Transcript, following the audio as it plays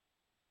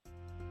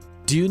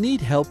Do you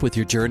need help with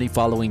your journey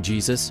following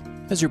Jesus?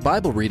 Has your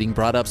Bible reading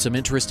brought up some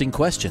interesting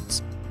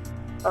questions?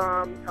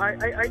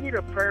 I need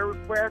a prayer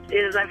request.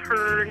 I've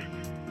heard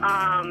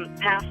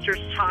pastors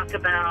talk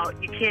about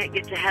you can't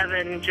get to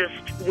heaven just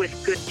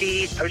with good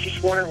deeds. I was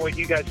just wondering what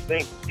you guys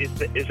think.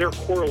 Is there a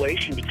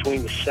correlation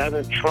between the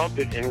seventh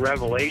trumpet in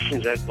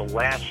Revelations as the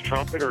last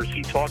trumpet, or is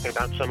he talking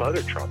about some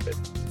other trumpet?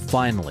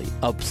 Finally,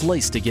 a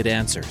place to get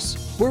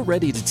answers. We're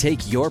ready to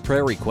take your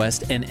prayer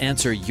request and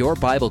answer your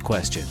Bible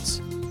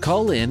questions.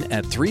 Call in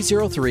at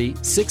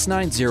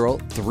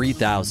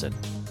 303-690-3000.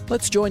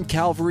 Let's join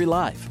Calvary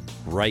Live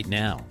right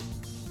now.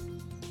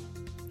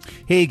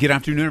 Hey, good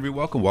afternoon,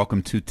 everyone.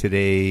 Welcome to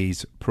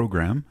today's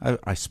program.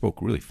 I spoke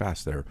really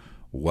fast there.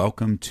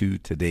 Welcome to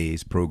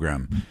today's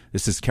program.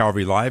 This is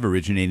Calvary Live,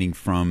 originating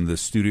from the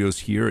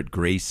studios here at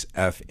Grace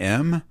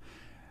FM,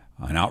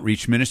 an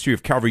outreach ministry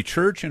of Calvary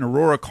Church in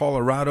Aurora,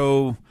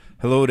 Colorado.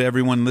 Hello to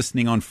everyone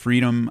listening on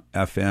Freedom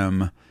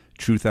FM,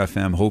 Truth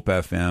FM, Hope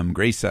FM,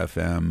 Grace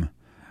FM,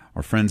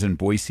 our friends in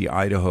Boise,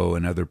 Idaho,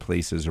 and other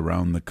places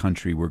around the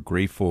country. We're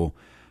grateful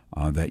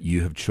that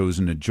you have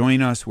chosen to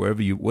join us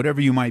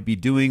whatever you might be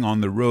doing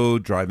on the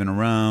road, driving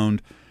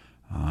around,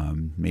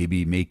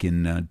 maybe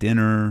making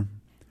dinner.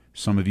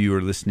 Some of you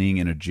are listening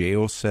in a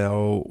jail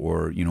cell,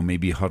 or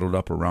maybe huddled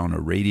up around a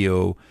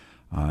radio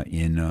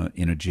in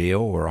a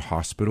jail or a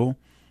hospital.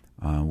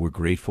 We're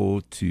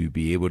grateful to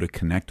be able to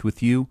connect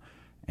with you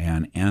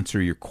and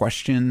answer your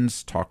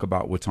questions, talk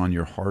about what's on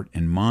your heart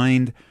and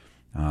mind.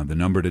 The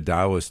number to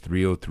dial is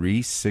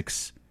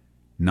 303-690-3000,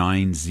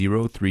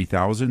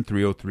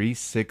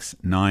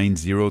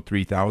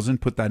 303-690-3000.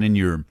 Put that in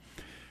your,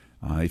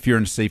 if you're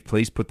in a safe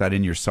place, put that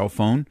in your cell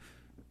phone.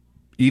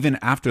 Even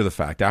after the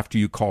fact, after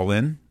you call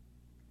in,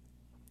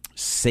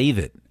 save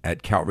it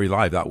at Calvary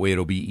Live. That way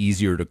it'll be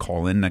easier to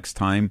call in next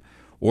time.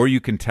 Or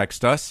you can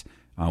text us.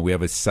 We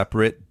have a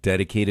separate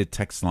dedicated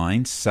text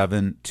line,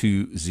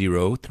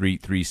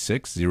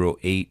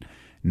 720-336-0897,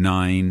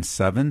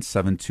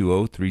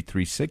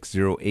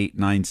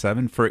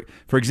 720-336-0897.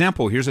 For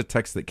example, here's a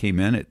text that came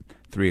in at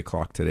 3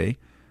 o'clock today.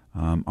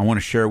 I want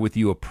to share with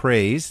you a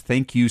praise.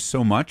 Thank you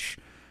so much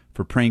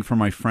for praying for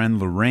my friend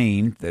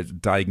Lorraine, that's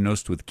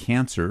diagnosed with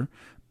cancer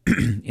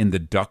in the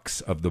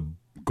ducts of the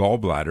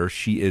gallbladder.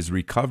 She is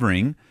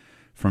recovering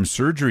from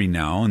surgery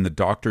now, and the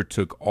doctor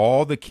took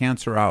all the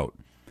cancer out.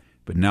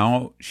 But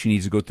now she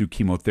needs to go through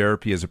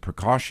chemotherapy as a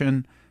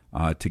precaution,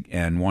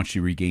 and once she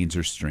regains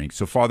her strength.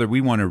 So, Father,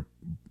 we want to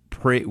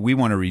pray. We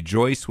want to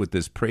rejoice with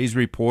this praise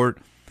report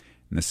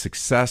and the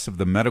success of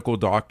the medical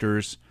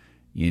doctors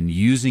in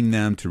using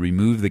them to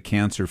remove the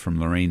cancer from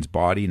Lorraine's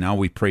body. Now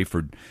we pray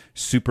for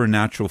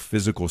supernatural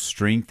physical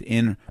strength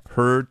in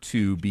her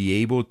to be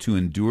able to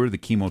endure the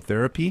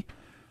chemotherapy.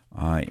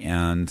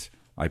 And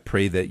I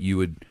pray that you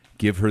would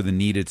give her the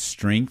needed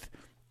strength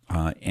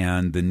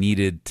and the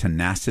needed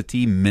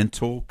tenacity,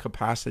 mental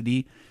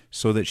capacity,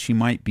 so that she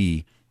might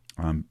be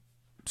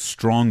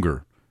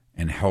stronger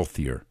and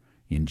healthier.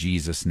 In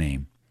Jesus'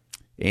 name,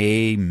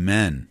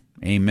 amen.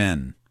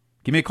 Amen.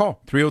 Give me a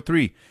call,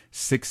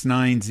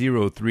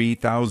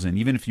 303-690-3000.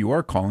 Even if you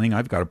are calling,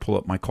 I've got to pull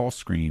up my call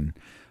screen.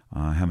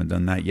 I haven't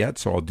done that yet,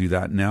 so I'll do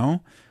that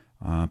now.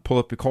 Pull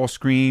up the call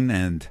screen,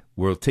 and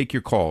we'll take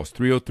your calls,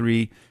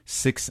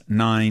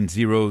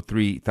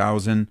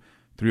 303-690-3000,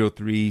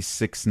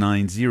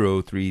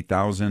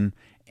 303-690-3000,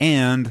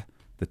 and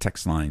the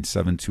text line,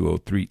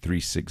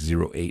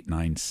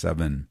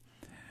 720-336-0897.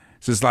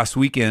 So this last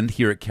weekend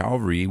here at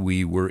Calvary,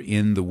 we were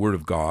in the Word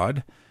of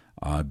God,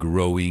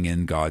 growing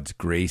in God's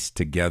grace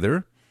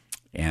together,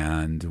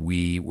 and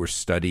we were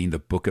studying the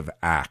book of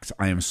Acts.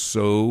 I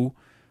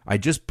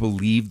just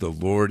believe the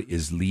Lord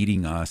is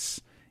leading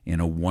us in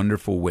a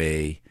wonderful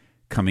way,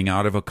 coming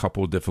out of a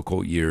couple of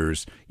difficult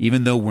years,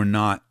 even though we're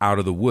not out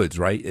of the woods,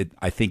 right?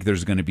 I think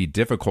there's going to be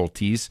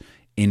difficulties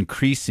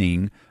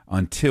increasing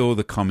until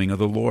the coming of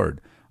the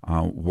Lord.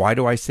 Why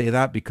do I say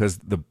that? Because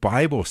the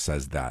Bible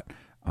says that.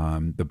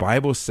 The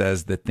Bible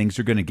says that things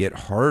are going to get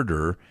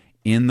harder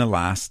in the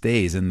last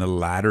days, in the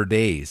latter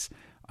days,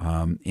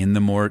 in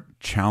the more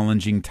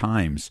challenging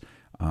times.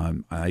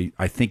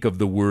 I think of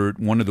the word,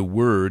 one of the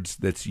words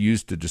that's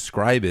used to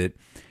describe it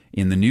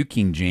in the New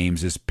King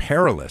James is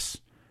perilous,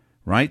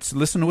 right? So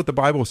listen to what the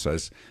Bible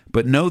says.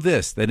 But know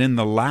this, that in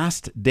the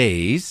last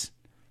days,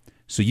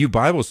 so you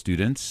Bible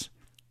students,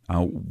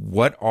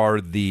 what are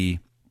the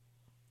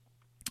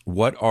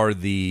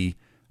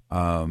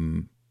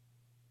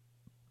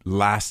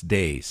last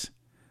days?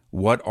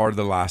 What are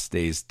the last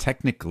days?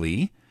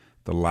 Technically,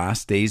 the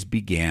last days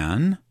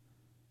began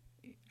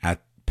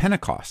at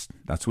Pentecost.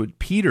 That's what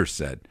Peter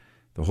said.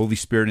 The Holy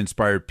Spirit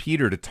inspired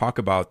Peter to talk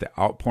about the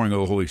outpouring of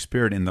the Holy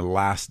Spirit in the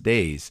last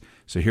days.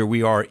 So here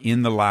we are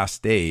in the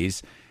last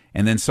days.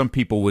 And then some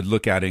people would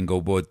look at it and go,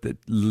 well, the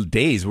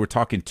days, we're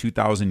talking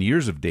 2,000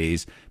 years of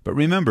days. But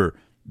remember,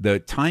 the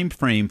time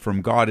frame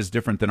from God is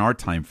different than our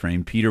time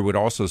frame. Peter would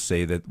also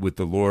say that with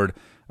the Lord,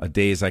 a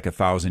day is like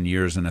 1,000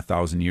 years, and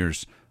 1,000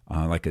 years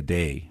like a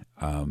day.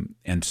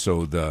 And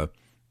so the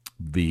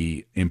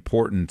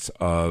importance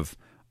of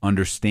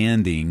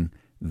understanding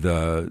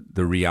the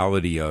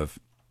reality of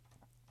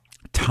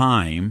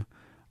time,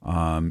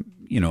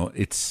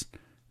 it's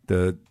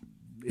the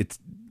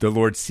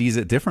Lord sees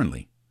it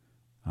differently.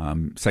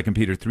 2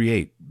 Peter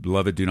 3:8,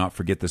 beloved, do not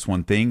forget this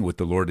one thing. With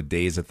the Lord, a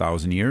day is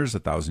 1,000 years,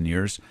 1,000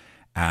 years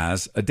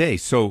as a day.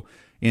 So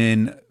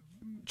in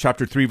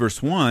chapter 3,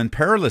 verse 1,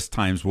 perilous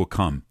times will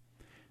come.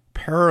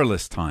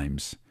 Perilous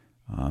times.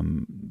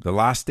 The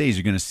last days,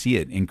 you're going to see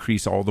it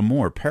increase all the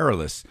more.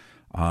 Perilous.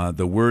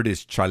 The word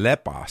is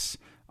chalepas,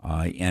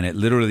 and it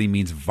literally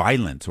means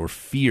violent or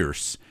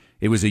fierce.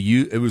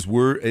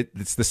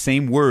 It's the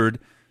same word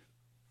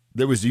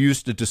that was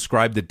used to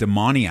describe the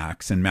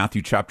demoniacs in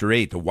Matthew chapter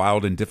 8, the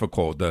wild and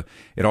difficult.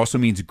 It also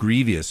means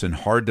grievous and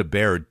hard to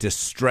bear,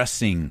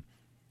 distressing,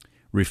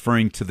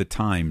 referring to the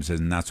times,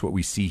 and that's what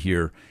we see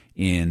here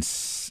in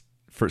 2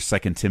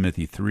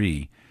 Timothy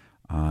 3.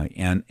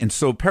 And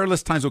so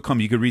perilous times will come.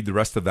 You could read the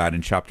rest of that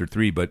in chapter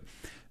 3, but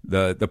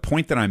the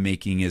point that I'm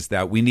making is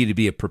that we need to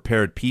be a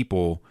prepared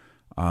people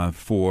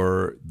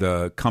for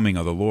the coming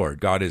of the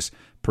Lord. God is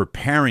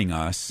preparing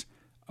us,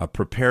 a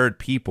prepared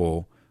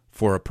people,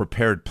 for a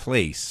prepared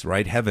place,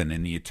 right? Heaven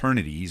and the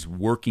eternity. He's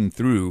working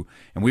through,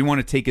 and we want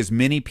to take as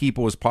many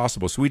people as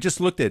possible. So we just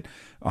looked at,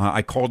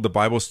 I called the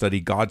Bible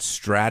study God's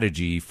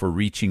strategy for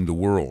reaching the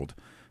world.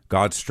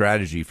 God's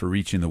strategy for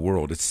reaching the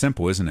world. It's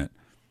simple, isn't it?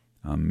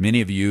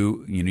 Many of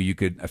you, you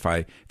could, if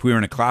we were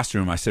in a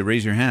classroom, I said,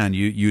 raise your hand.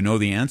 You know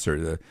the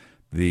answer.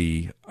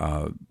 The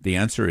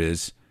answer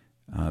is,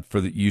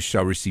 you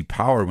shall receive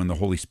power when the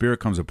Holy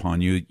Spirit comes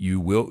upon you.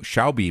 You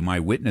shall be my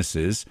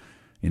witnesses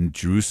in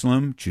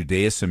Jerusalem,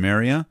 Judea,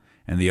 Samaria,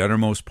 and the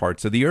uttermost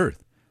parts of the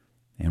earth.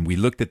 And we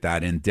looked at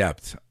that in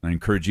depth. I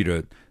encourage you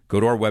to go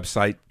to our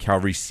website,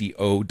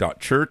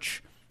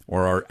 calvaryco.church,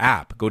 or our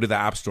app. Go to the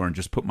App Store and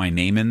just put my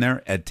name in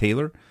there, Ed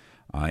Taylor.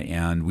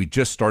 And we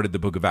just started the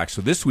book of Acts.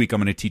 So this week,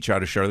 I'm going to teach you how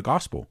to share the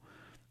gospel.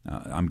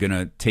 I'm going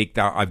to take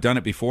that. I've done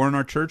it before in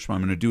our church, but I'm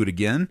going to do it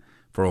again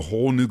for a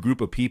whole new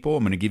group of people.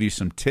 I'm going to give you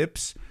some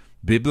tips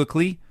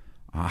biblically,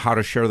 how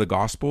to share the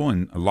gospel,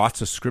 and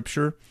lots of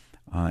scripture.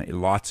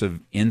 Lots of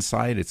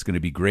insight. It's going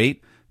to be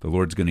great. The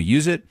Lord's going to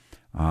use it.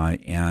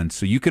 And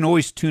so you can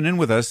always tune in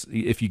with us.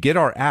 If you get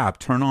our app,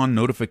 turn on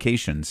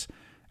notifications.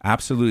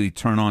 Absolutely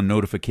turn on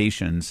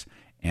notifications,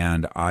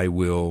 and I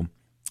will.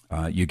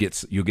 You'll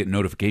get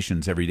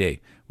notifications every day.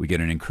 We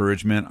get an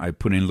encouragement. I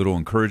put in little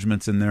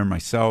encouragements in there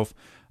myself.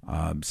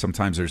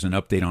 Sometimes there's an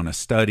update on a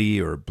study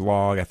or a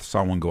blog. I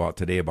saw one go out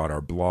today about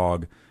our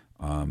blog.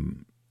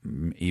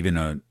 Even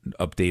an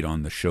update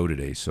on the show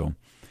today. So.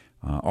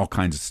 All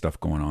kinds of stuff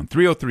going on.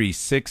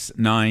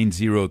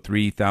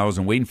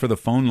 303-690-3000. Waiting for the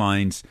phone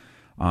lines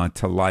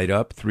to light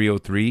up.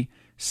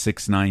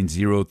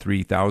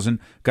 303-690-3000.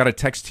 Got a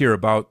text here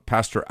about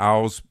Pastor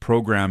Al's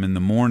program in the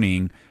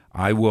morning.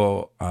 I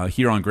will,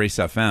 here on Grace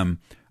FM,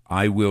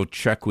 I will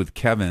check with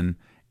Kevin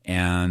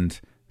and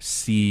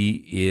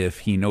see if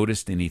he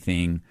noticed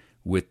anything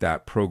with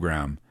that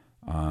program.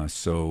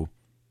 So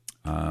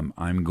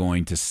I'm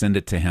going to send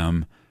it to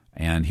him,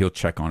 and he'll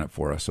check on it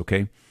for us,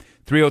 okay?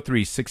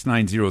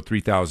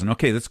 303-690-3000.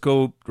 Okay, let's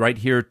go right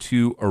here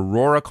to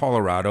Aurora,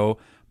 Colorado.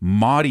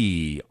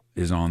 Maudie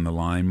is on the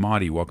line.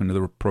 Maudie, welcome to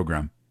the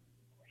program.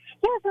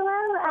 Yes,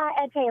 hello,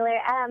 Ed Taylor,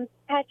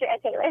 Pastor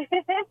Ed Taylor.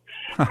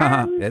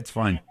 That's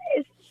fine.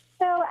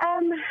 So,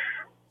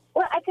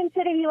 well, I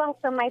consider you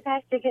also my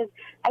pastor because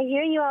I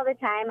hear you all the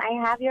time. I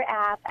have your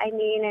app,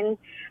 and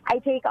I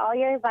take all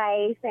your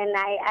advice, and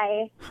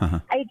I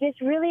just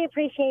really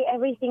appreciate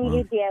everything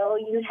you do.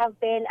 You have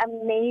been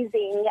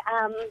amazing.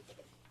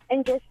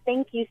 And just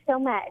thank you so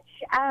much.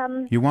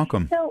 You're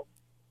welcome. So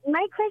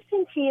my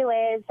question to you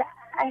is,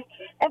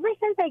 ever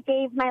since I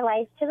gave my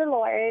life to the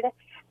Lord,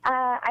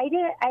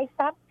 I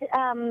stopped,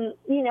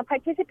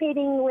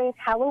 participating with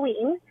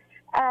Halloween.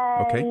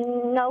 Okay.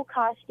 No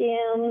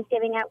costumes,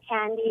 giving out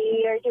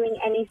candy, or doing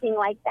anything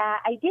like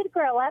that. I did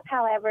grow up,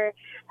 however,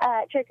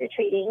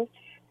 trick-or-treating.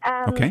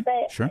 Okay,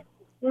 but sure.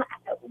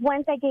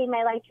 Once I gave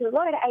my life to the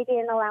Lord, I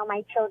didn't allow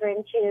my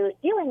children to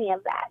do any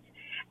of that.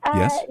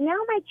 Yes. Now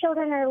my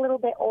children are a little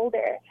bit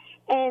older,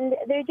 and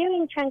they're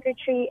doing trunk or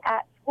treat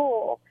at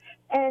school,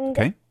 and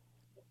okay.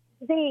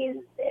 I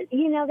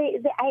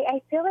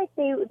feel like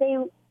they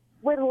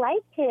would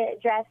like to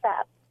dress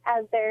up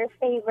as their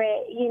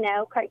favorite,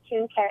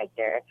 cartoon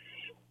character.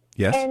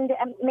 Yes. And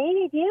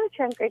maybe do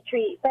trunk or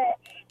treat, but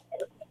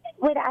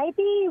would I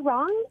be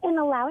wrong in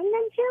allowing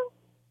them to?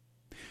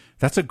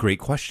 That's a great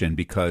question,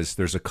 because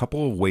there's a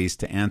couple of ways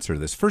to answer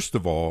this. First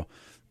of all,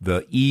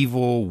 the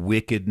evil,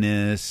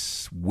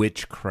 wickedness,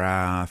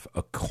 witchcraft,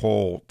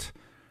 occult,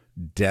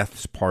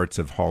 death's parts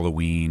of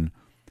Halloween,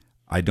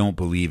 I don't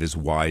believe is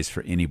wise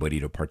for anybody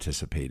to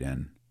participate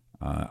in.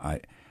 I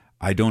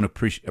don't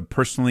appreciate,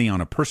 personally, on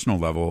a personal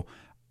level,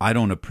 I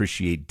don't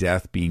appreciate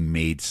death being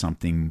made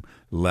something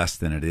less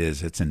than it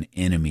is. It's an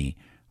enemy.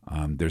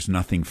 There's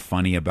nothing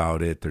funny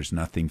about it. There's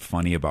nothing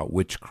funny about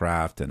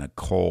witchcraft and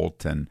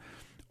occult and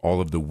all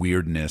of the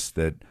weirdness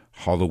that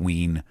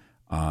Halloween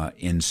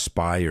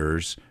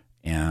inspires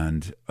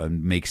and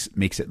makes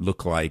it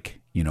look like,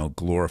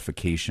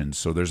 glorification.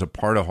 So there's a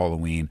part of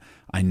Halloween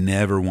I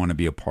never want to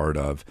be a part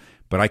of.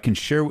 But I can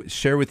share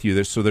with you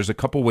this. So there's a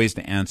couple ways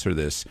to answer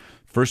this.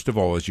 First of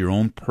all is your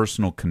own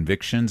personal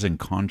convictions and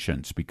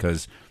conscience,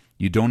 because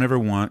you don't ever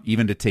want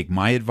even to take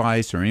my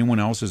advice or anyone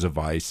else's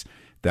advice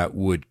that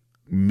would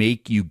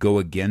make you go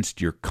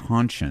against your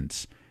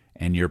conscience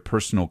and your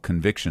personal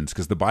convictions.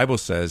 Because the Bible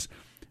says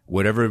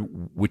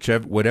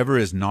whatever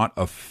is not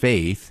of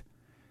faith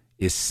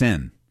is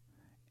sin.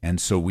 And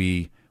so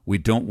we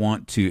don't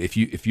want to,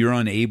 if you're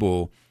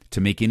unable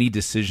to make any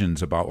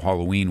decisions about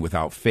Halloween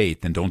without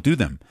faith, then don't do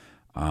them.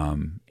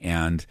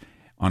 And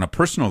on a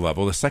personal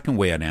level, the second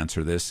way I'd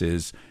answer this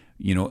is,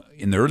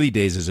 in the early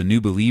days as a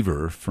new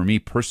believer, for me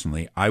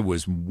personally, I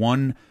was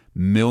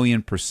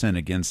 1,000,000%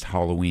 against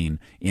Halloween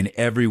in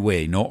every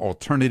way. No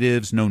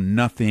alternatives, no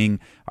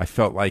nothing. I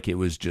felt like it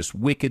was just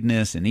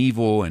wickedness and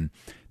evil, and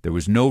there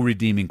was no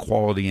redeeming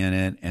quality in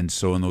it. And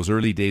so in those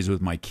early days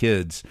with my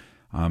kids,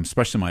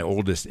 especially my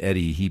oldest,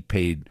 Eddie, he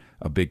paid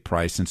a big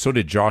price. And so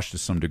did Josh to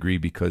some degree,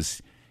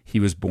 because he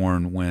was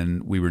born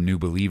when we were new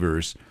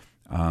believers.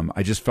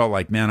 I just felt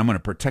like, man, I'm going to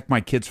protect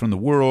my kids from the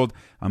world.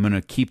 I'm going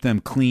to keep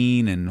them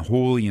clean and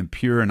holy and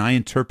pure. And I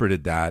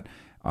interpreted that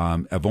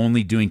of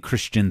only doing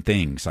Christian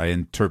things. I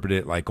interpreted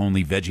it like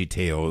only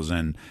VeggieTales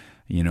and,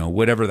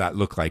 whatever that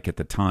looked like at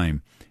the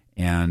time.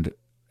 And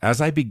as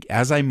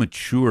I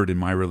matured in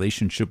my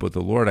relationship with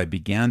the Lord, I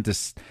began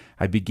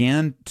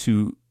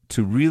to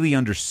really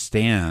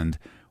understand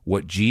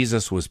what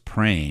Jesus was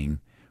praying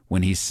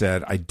when he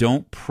said, I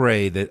don't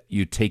pray that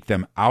you take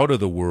them out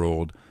of the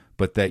world,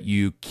 but that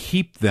you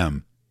keep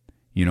them,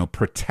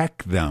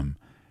 protect them.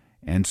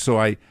 And so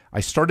I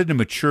started to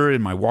mature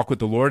in my walk with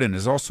the Lord, and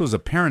as a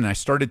parent, I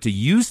started to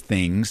use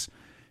things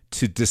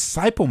to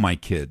disciple my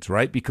kids,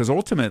 right? Because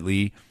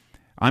ultimately,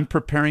 I'm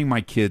preparing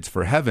my kids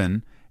for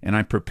heaven, and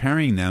I'm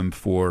preparing them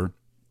for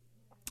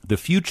the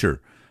future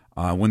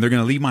when they're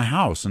going to leave my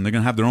house and they're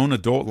going to have their own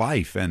adult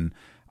life. And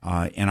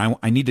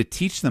I need to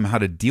teach them how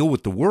to deal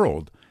with the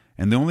world.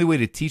 And the only way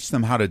to teach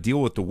them how to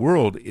deal with the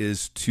world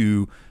is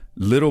to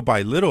little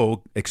by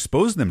little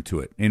expose them to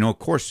it. Of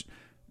course,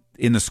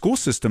 in the school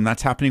system,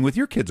 that's happening with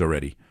your kids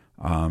already.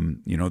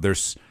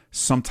 There's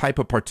some type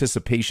of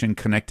participation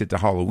connected to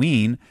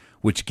Halloween,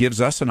 which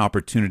gives us an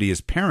opportunity as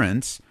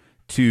parents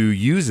to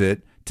use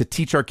it to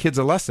teach our kids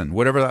a lesson,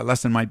 whatever that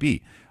lesson might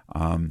be.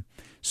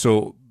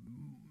 So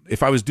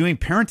if I was doing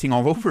parenting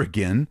all over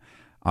again,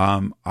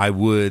 I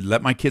would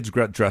let my kids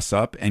dress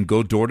up and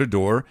go door to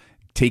door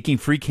taking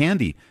free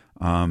candy.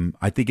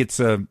 I think it's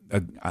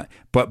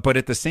but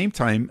at the same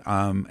time,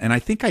 and I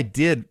think I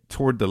did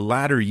toward the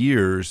latter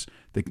years,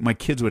 my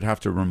kids would have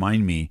to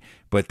remind me,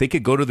 but they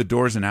could go to the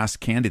doors and ask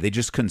candy. They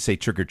just couldn't say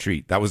trick or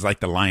treat. That was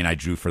like the line I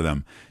drew for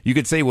them. You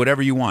could say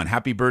whatever you want,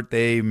 happy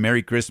birthday,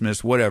 Merry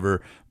Christmas,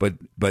 whatever,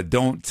 but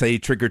don't say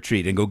trick or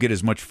treat, and go get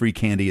as much free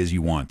candy as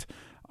you want.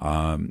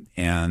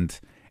 And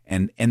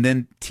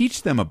then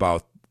teach them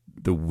about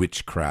the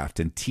witchcraft,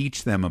 and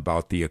teach them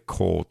about the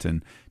occult,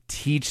 and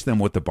teach them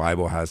what the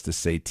Bible has to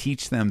say.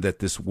 Teach them that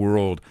this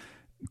world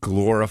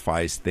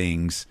glorifies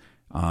things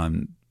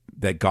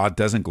that God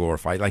doesn't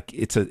glorify. Like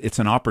it's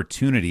an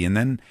opportunity. And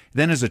then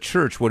as a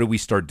church, what did we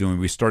start doing?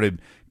 We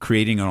started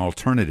creating an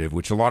alternative,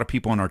 which a lot of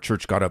people in our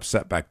church got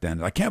upset back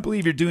then. I can't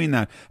believe you're doing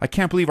that. I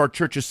can't believe our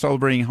church is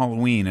celebrating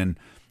Halloween. And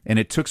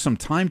it took some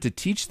time to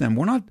teach them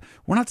we're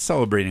not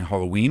celebrating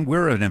Halloween.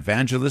 We're an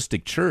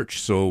evangelistic church.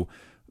 So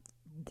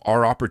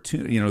our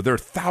opportunity, there are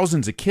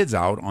thousands of kids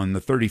out on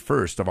the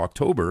 31st of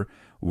October.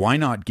 Why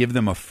not give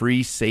them a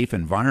free, safe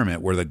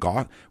environment where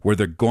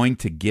they're going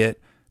to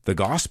get the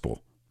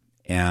gospel?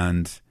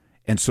 And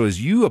so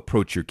as you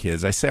approach your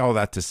kids, I say all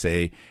that to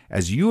say,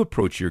 as you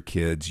approach your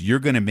kids, you're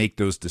going to make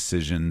those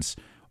decisions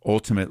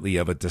ultimately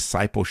of a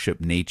discipleship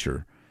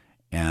nature.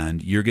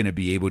 And you're going to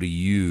be able to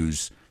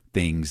use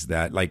things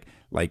that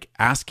like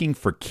asking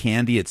for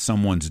candy at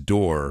someone's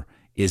door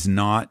is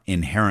not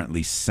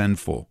inherently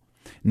sinful.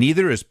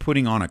 Neither is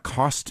putting on a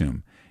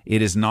costume.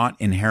 It is not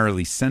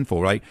inherently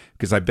sinful, right?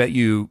 Because I bet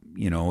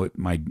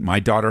my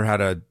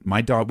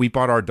daughter we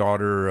bought our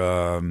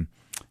daughter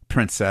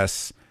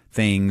princess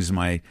things.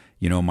 My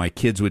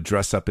kids would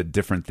dress up at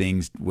different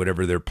things,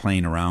 whatever they're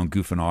playing around,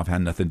 goofing off,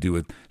 had nothing to do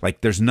with,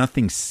 there's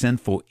nothing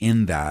sinful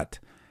in that.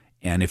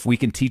 And if we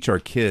can teach our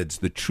kids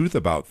the truth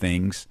about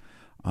things,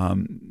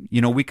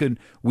 we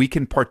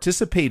can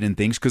participate in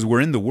things because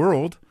we're in the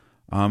world.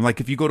 Like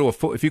if you go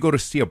to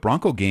see a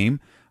Bronco game,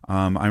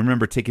 I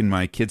remember taking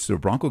my kids to a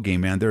Bronco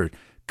game, man, they're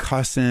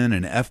cussing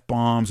and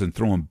F-bombs and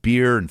throwing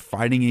beer and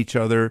fighting each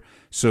other.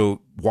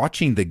 So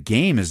watching the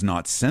game is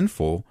not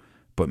sinful,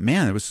 but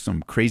man, there was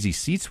some crazy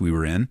seats we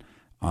were in.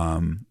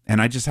 And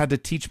I just had to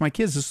teach my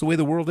kids, this is the way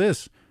the world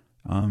is.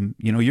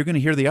 You're going to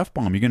hear the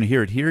F-bomb. You're going to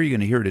hear it here. You're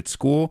going to hear it at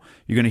school.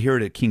 You're going to hear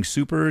it at King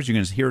Soopers. You're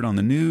going to hear it on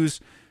the news.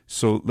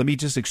 So let me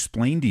just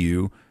explain to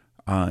you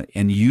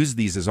and use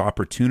these as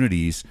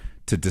opportunities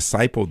to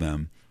disciple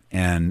them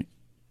and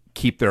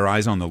keep their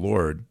eyes on the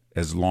Lord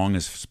as long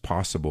as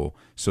possible,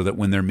 so that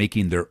when they're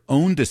making their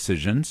own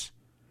decisions,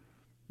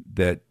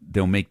 that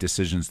they'll make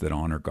decisions that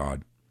honor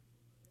God.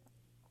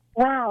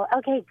 Wow.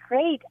 Okay,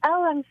 great.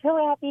 Oh, I'm so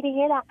happy to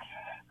hear that.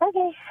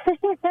 Okay.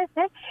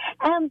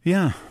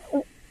 Yeah.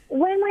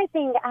 One more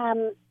thing,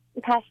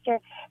 Pastor.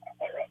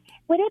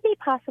 Would it be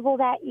possible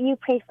that you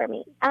pray for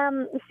me?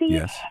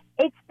 Yes.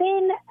 It's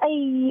been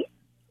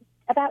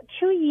about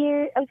 2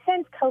 years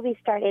since COVID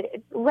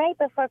started. Right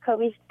before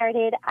COVID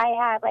started, I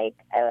had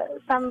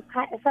some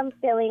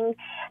feeling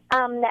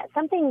that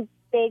something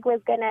big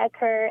was going to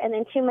occur, and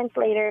then 2 months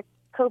later,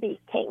 COVID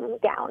came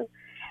down.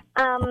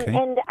 Okay.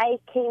 And I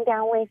came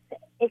down with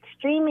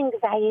extreme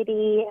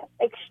anxiety,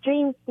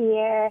 extreme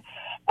fear,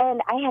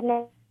 and I had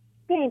never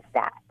experienced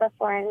that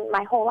before in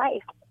my whole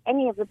life,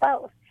 any of the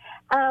both.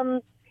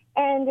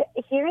 And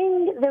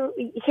hearing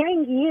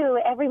you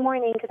every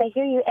morning, because I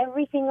hear you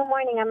every single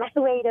morning on my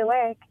way to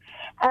work,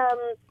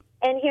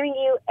 and hearing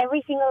you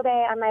every single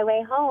day on my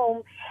way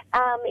home,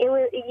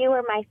 you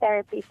were my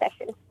therapy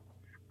session.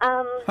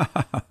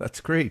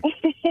 That's great.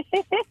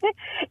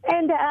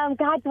 And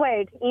God's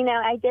word,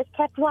 I just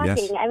kept walking.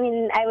 Yes. I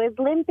mean, I was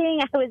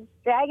limping, I was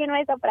dragging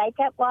myself, but I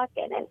kept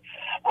walking,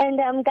 and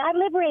God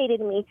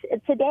liberated me.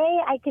 Today,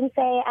 I can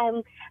say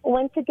I'm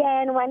once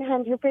again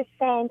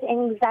 100%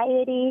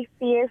 anxiety,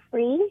 fear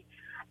free,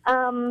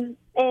 and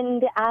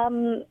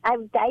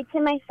I've died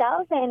to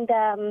myself, and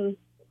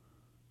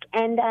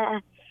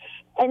I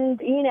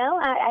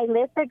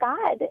live for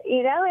God,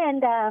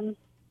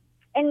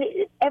 and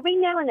every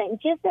now and then,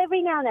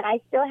 I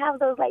still have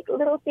those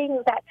little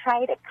things that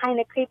try to kind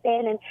of creep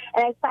in, and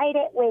I fight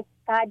it with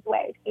God's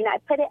word. I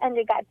put it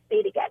under God's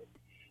feet again.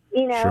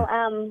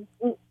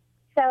 Sure.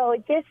 So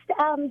just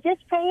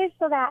prayers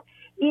so that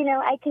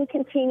I can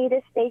continue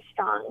to stay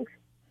strong.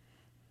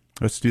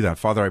 Let's do that.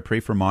 Father, I pray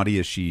for Maudie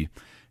as she,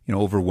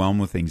 overwhelmed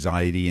with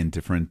anxiety and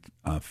different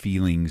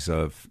feelings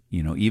of,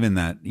 even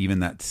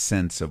that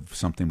sense of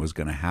something was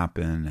going to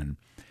happen,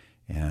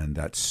 and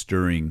that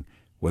stirring,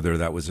 whether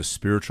that was a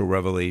spiritual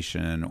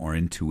revelation or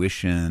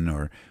intuition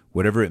or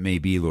whatever it may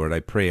be, Lord, I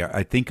pray.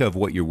 I think of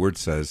what your word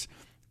says,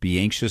 be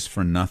anxious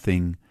for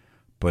nothing,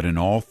 but in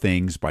all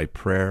things by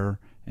prayer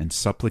and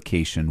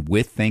supplication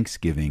with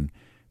thanksgiving,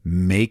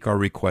 make our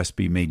requests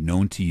be made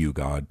known to you,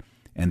 God,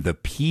 and the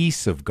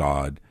peace of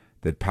God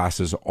that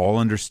passes all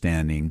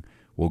understanding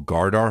will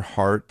guard our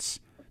hearts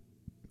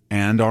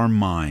and our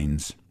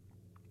minds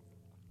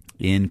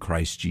in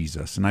Christ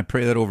Jesus. And I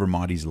pray that over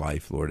Maudie's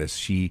life, Lord, as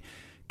she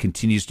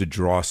continues to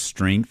draw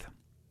strength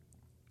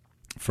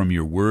from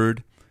your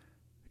word,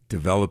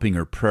 developing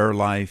her prayer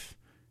life,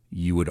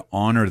 you would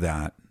honor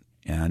that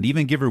and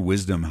even give her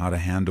wisdom how to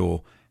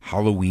handle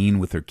Halloween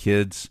with her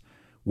kids,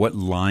 what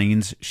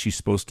lines she's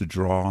supposed to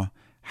draw,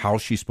 how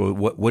she's supposed,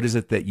 what is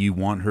it that you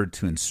want her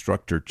to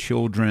instruct her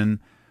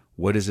children?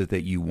 What is it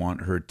that you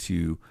want her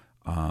to,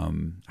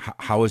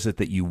 how is it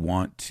that you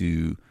want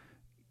to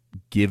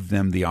give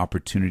them the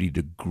opportunity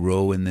to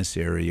grow in this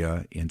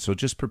area? And so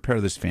just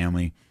prepare this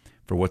family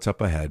for what's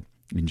up ahead.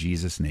 In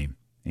Jesus' name,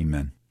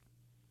 amen.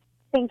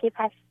 Thank you,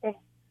 Pastor.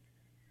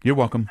 You're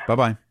welcome.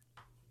 Bye-bye.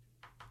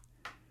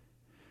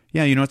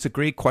 Yeah, it's a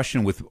great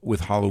question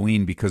with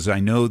Halloween, because I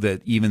know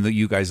that even though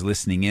you guys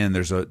listening in,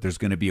 there's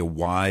going to be a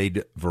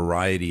wide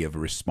variety of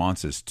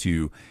responses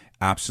to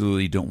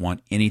absolutely don't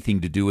want anything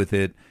to do with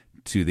it,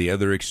 to the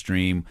other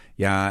extreme.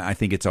 Yeah, I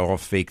think it's all a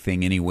fake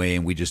thing anyway,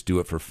 and we just do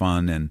it for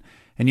fun. And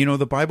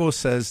the Bible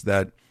says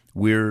that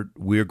we're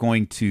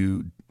going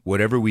to,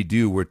 whatever we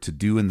do, we're to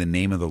do in the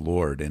name of the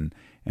Lord. And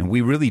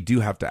we really do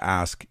have to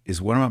ask,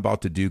 is what I'm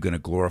about to do going to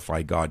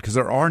glorify God? Because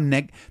there are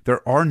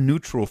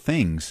neutral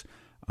things.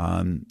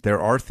 There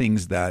are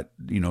things that,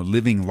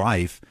 living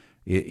life,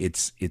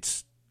 it's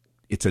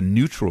a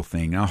neutral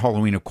thing. Now,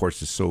 Halloween, of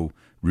course, is so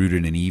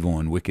rooted in evil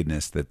and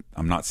wickedness that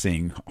I'm not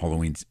saying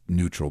Halloween's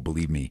neutral,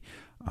 believe me.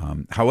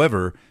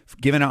 However,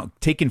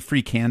 taking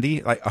free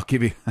candy, I'll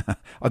give you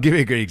a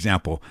great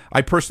example.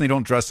 I personally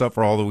don't dress up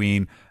for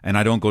Halloween, and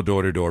I don't go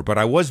door to door, but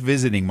I was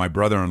visiting my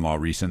brother-in-law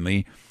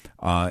recently,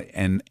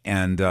 and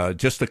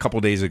just a couple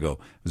days ago,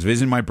 I was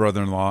visiting my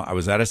brother-in-law. I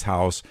was at his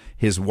house.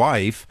 His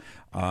wife,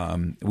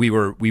 we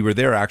were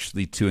there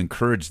actually to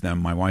encourage them,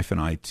 my wife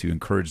and I, to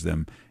encourage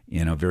them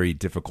in a very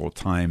difficult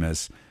time,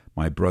 as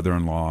my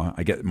brother-in-law,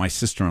 my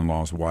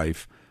sister-in-law's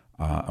wife,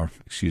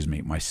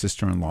 my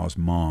sister-in-law's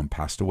mom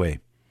passed away.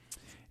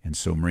 And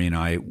so Marie and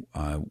I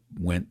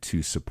went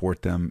to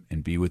support them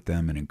and be with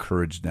them and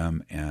encourage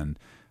them and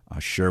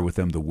share with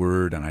them the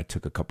word. And I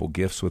took a couple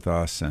gifts with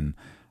us. And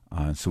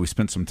so we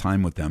spent some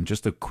time with them,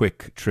 just a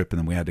quick trip, and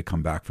then we had to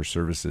come back for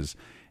services.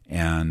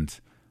 And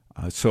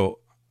so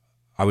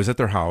I was at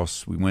their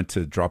house. We went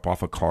to drop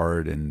off a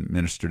card and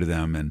minister to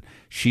them. And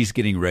she's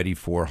getting ready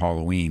for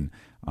Halloween.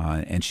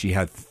 And she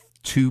had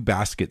 2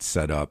 baskets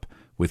set up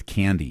with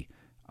candy.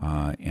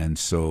 And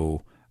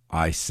so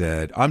I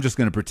said, I'm just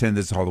going to pretend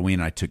this is Halloween.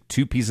 I took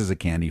 2 pieces of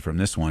candy from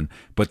this one,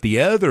 but the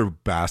other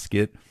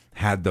basket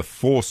had the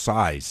full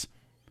size,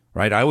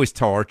 right? I always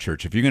tell our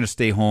church, if you're going to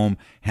stay home,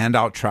 hand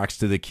out tracts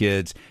to the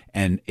kids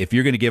And if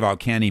you're going to give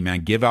out candy, man,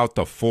 give out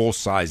the full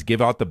size,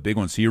 give out the big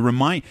one. So you're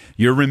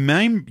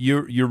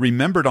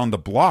remembered on the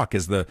block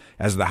as the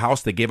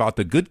house that gave out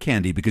the good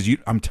candy, because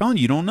I'm telling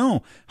you don't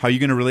know how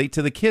you're going to relate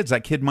to the kids.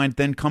 That kid might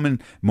then come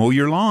and mow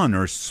your lawn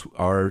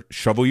or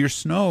shovel your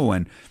snow,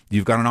 and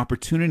you've got an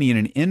opportunity and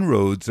an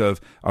inroads of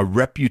a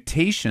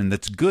reputation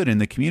that's good in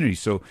the community.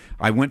 So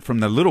I went from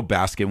the little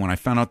basket when I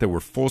found out there were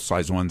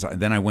full-size ones.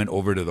 Then I went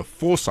over to the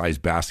full-size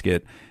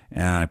basket,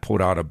 and I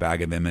pulled out a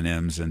bag of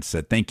M&Ms and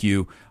said, thank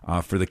you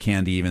for the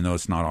candy, even though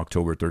it's not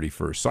October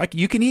 31st. So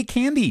you can eat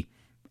candy.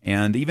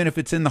 And even if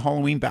it's in the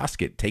Halloween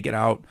basket, take it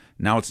out.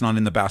 Now it's not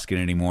in the basket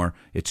anymore.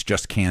 It's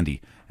just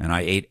candy. And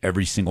I ate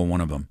every single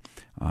one of them.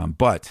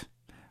 But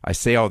I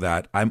say all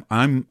that.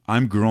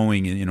 I'm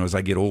growing, and as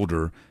I get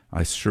older,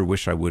 I sure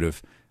wish I would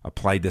have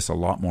applied this a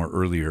lot more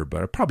earlier,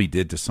 but I probably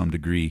did to some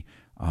degree.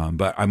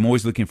 But I'm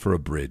always looking for a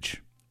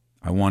bridge.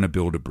 I want to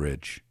build a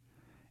bridge.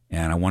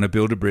 And I want to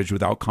build a bridge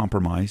without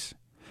compromise.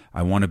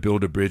 I want to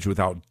build a bridge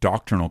without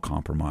doctrinal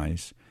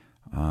compromise.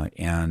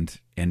 And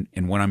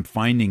what I'm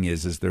finding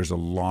is there's a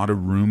lot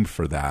of room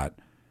for that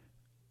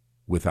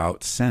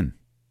without sin.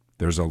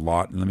 There's a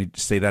lot, let me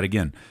say that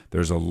again.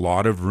 There's a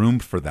lot of room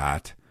for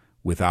that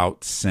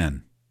without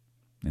sin.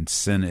 And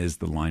sin is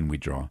the line we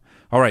draw.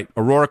 All right,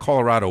 Aurora,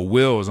 Colorado.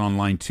 Will is on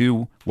line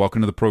 2.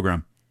 Welcome to the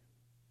program.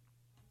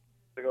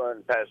 How's it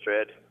going, Pastor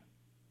Ed?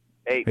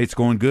 Hey, it's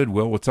going good,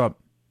 Will. What's up?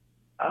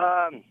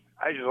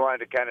 I just wanted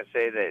to kind of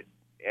say that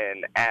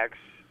in Acts,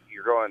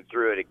 you're going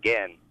through it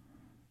again.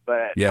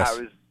 But yes.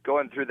 I was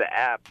going through the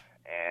app,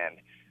 and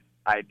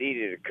I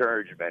needed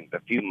encouragement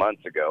a few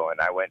months ago, and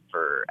I went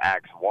for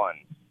Acts 1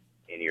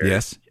 in your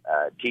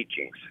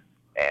teachings.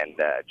 And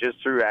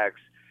just through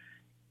Acts,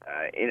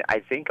 in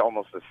I think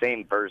almost the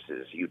same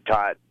verses, you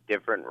taught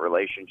different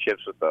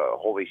relationships with the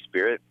Holy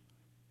Spirit.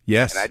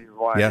 Yes. And I just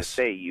wanted to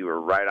say you were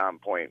right on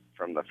point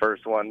from the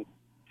first one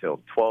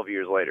till 12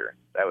 years later.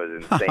 That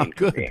was insane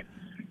for me.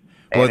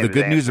 Well, the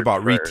good news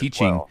about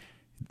reteaching,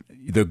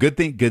 the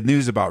good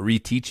news about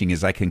reteaching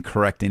is I can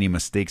correct any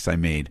mistakes I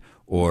made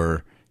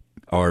or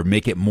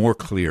make it more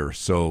clear.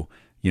 So,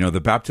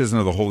 the baptism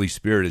of the Holy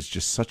Spirit is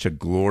just such a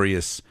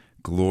glorious,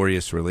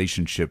 glorious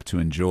relationship to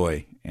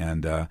enjoy.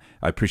 And I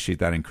appreciate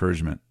that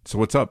encouragement. So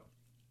what's up?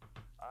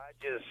 I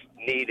just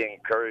need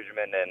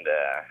encouragement and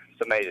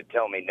somebody to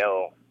tell me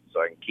no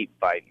so I can keep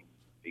fighting,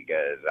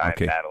 because I'm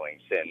battling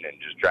sin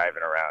and just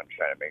driving around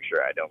trying to make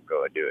sure I don't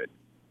go and do it.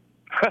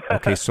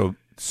 Okay, so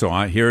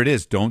here it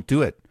is. Don't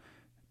do it.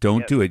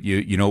 Don't do it.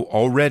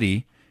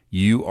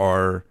 You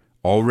are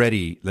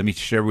already. Let me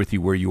share with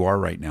you where you are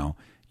right now.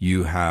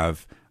 You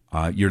have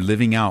you're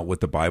living out what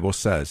the Bible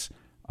says.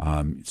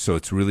 So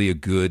it's really a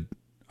good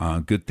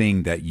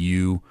thing that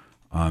you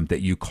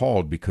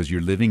called, because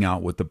you're living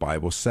out what the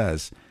Bible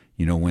says.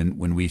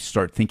 When we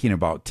start thinking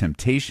about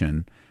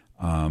temptation,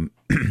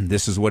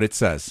 this is what it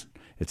says.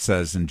 It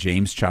says in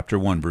James chapter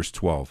 1, verse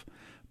 12,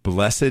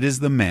 "Blessed is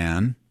the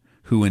man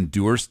who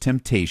endures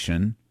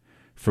temptation,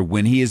 for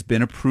when he has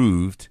been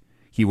approved,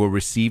 he will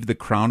receive the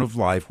crown of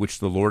life which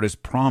the Lord has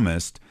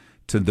promised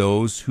to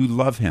those who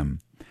love him.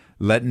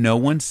 Let no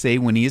one say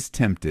when he is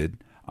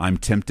tempted, I'm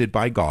tempted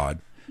by God,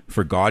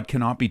 for God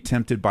cannot be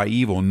tempted by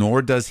evil,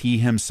 nor does he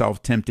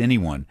himself tempt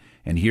anyone."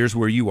 And here's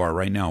where you are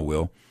right now,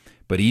 Will.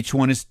 "But each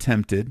one is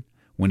tempted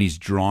when he's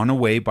drawn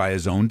away by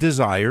his own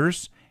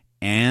desires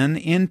and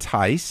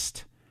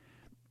enticed.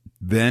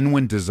 Then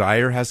when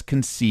desire has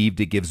conceived,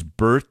 it gives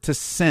birth to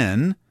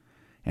sin,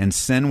 and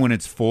sin, when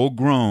it's full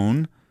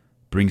grown,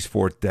 brings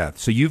forth death."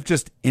 So you've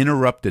just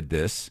interrupted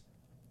this.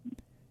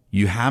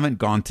 You haven't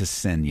gone to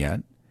sin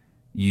yet.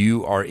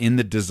 You are in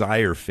the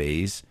desire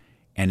phase,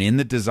 and in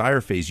the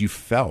desire phase, you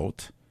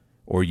felt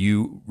or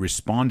you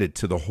responded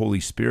to the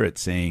Holy Spirit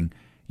saying,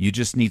 you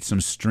just need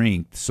some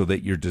strength so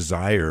that your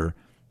desire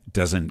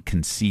doesn't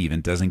conceive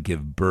and doesn't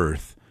give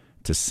birth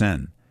to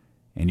sin.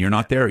 And you're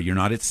not there. You're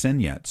not at sin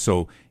yet.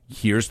 So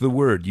here's the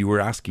word you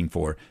were asking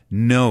for.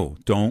 No,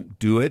 don't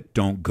do it.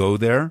 Don't go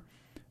there.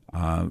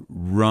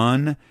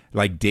 Run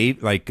like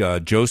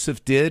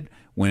Joseph did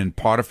when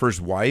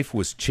Potiphar's wife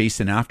was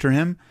chasing after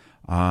him.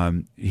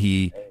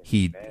 He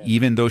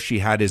even though she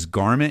had his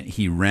garment,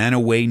 he ran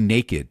away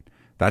naked.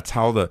 That's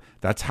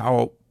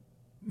how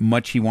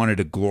much he wanted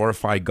to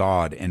glorify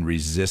God and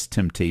resist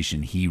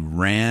temptation. He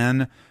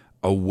ran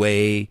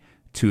away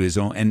to his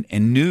own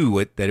and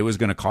knew that it was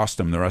going to cost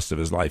him the rest of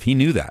his life. He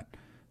knew that.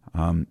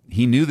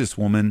 He knew this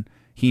woman.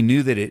 He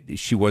knew that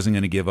she wasn't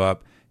going to give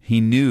up.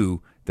 He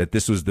knew that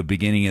this was the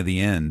beginning of the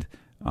end.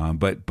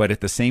 But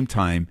at the same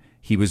time,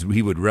 he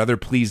would rather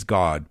please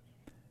God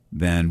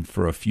than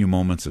for a few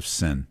moments of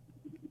sin.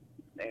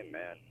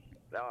 Amen.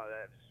 No,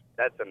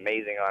 that's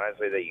amazing,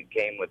 honestly, that you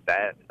came with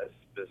that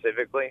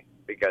specifically,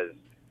 because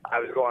I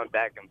was going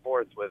back and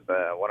forth with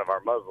one of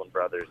our Muslim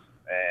brothers,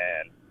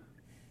 and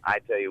I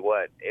tell you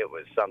what, it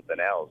was something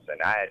else.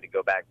 And I had to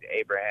go back to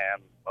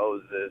Abraham,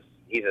 Moses.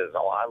 He says,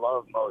 "Oh, I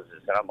love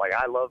Moses." And I'm like,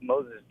 I love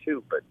Moses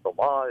too, but the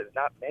law is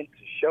not meant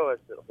to show us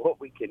what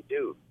we can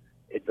do.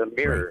 It's a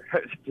mirror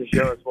to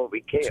show us what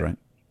we can.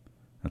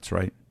 That's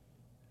right.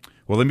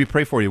 Well, let me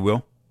pray for you,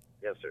 Will.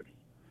 Yes, sir.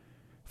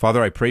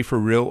 Father, I pray for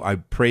Will. I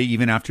pray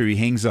even after he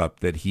hangs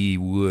up that he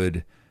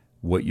would,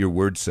 what your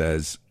word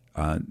says,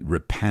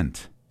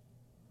 repent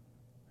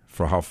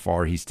for how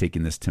far he's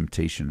taken this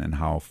temptation and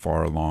how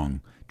far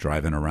along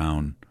driving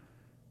around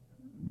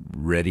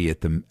ready at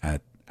the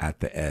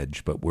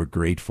edge. But we're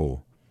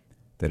grateful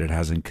that it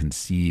hasn't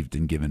conceived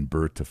and given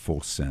birth to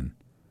full sin.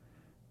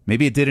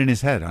 Maybe it did in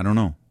his head. I don't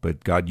know.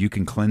 But God, you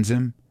can cleanse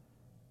him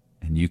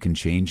and you can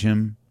change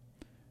him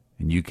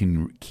and you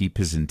can keep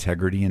his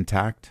integrity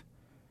intact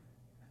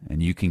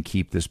and you can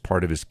keep this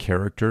part of his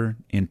character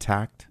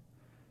intact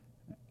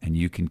and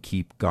you can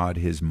keep, God,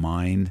 his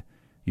mind.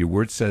 Your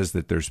word says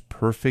that there's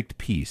perfect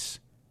peace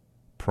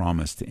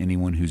promised to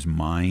anyone whose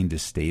mind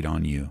is stayed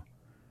on you.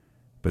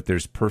 But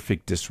there's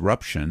perfect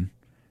disruption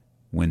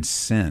when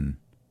sin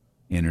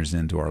enters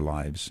into our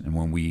lives and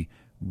when we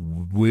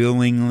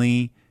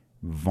willingly,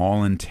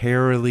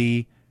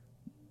 voluntarily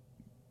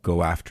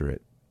go after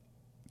it.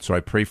 So I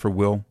pray for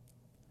Will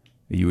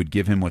that you would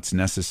give him what's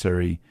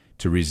necessary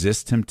to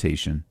resist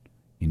temptation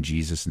in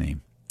Jesus'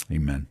 name.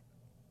 Amen.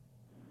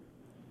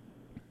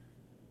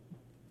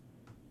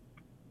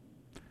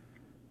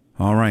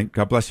 All right.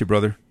 God bless you,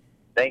 brother.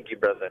 Thank you,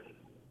 brother.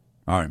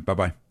 All right.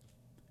 Bye-bye.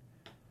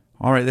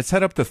 All right. Let's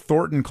head up to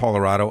Thornton,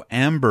 Colorado.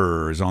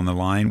 Amber is on the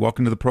line.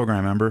 Welcome to the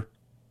program, Amber.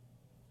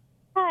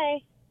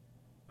 Hi.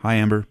 Hi,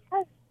 Amber.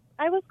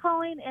 I was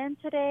calling in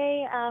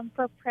today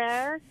for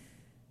prayer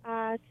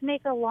to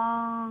make a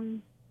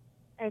long,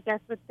 I guess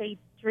would say,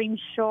 dream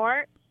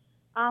short.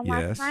 Yes.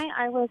 Last night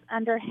I was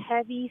under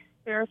heavy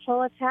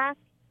spiritual attack.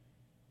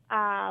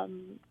 I,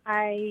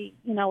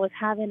 was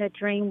having a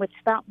dream which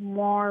felt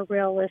more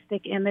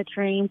realistic in the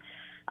dream.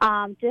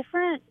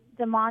 Different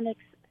demonic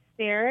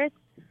spirits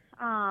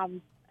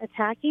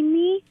attacking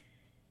me,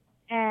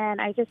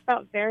 and I just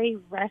felt very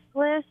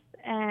restless.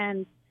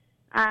 And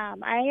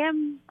I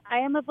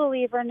am a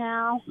believer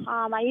now.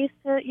 I used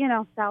to,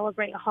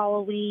 celebrate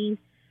Halloween.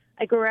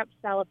 I grew up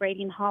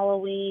celebrating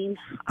Halloween.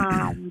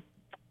 I've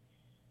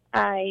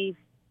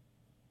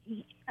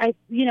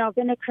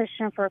been a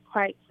Christian for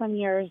quite some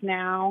years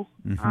now.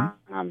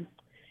 Mm-hmm.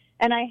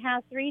 And I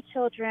have 3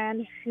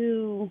 children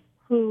who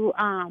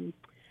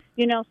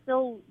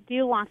still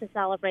do want to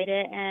celebrate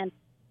it. And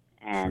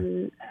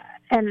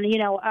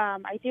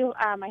I do,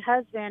 my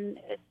husband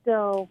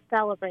still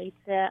celebrates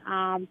it.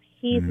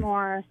 He's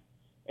more,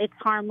 it's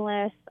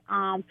harmless.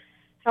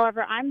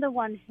 However, I'm the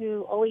one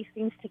who always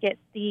seems to get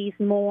these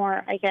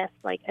more, I guess,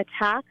 like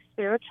attacks,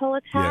 spiritual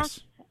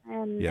attacks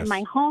in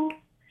my home.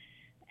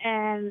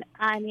 And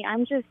I mean, I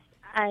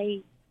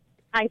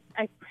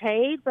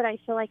prayed, but I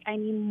feel like I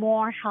need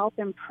more help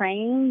in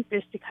praying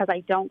just because I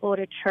don't go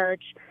to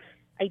church.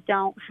 I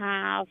don't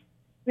have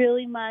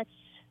really much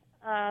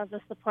of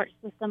a support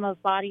system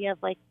of body of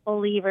like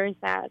believers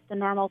that the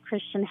normal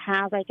Christian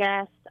has, I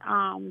guess.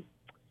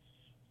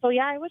 So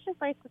yeah, I would just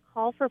like to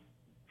call for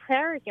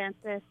prayer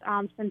against this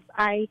since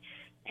I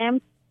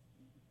am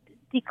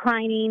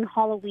declining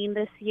Halloween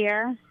this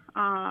year.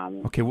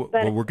 Okay,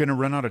 well, we're going to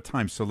run out of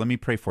time, so let me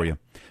pray for you.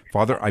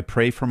 Father, I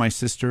pray for my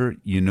sister.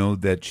 You know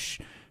that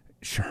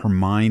her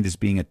mind is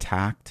being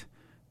attacked,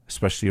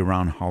 especially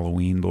around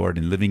Halloween, Lord,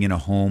 and living in a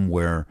home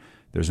where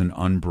there's an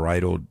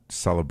unbridled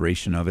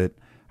celebration of it.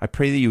 I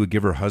pray that you would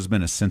give her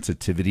husband a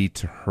sensitivity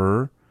to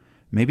her,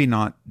 maybe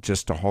not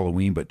just to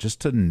Halloween, but just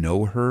to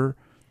know her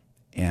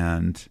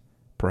and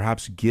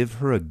perhaps give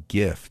her a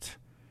gift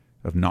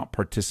of not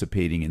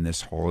participating in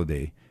this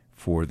holiday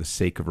for the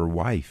sake of her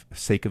wife, the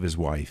sake of his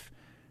wife,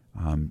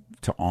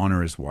 to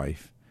honor his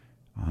wife,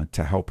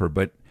 to help her.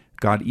 But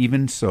God,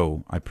 even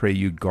so, I pray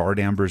you'd guard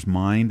Amber's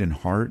mind and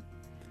heart.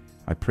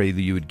 I pray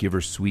that you would give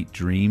her sweet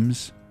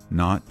dreams,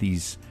 not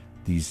these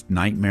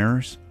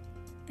nightmares,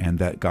 and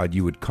that, God,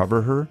 you would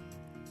cover her,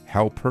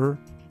 help her,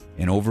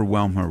 and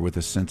overwhelm her with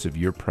a sense of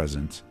your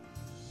presence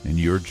and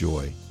your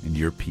joy and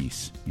your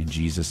peace. In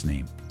Jesus'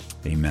 name,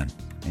 amen.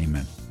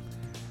 Amen.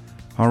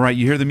 All right,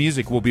 you hear the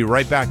music. We'll be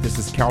right back. This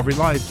is Calvary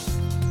Live.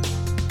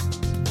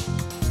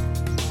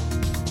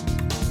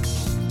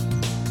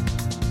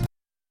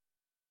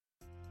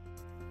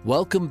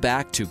 Welcome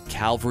back to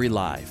Calvary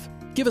Live.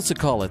 Give us a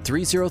call at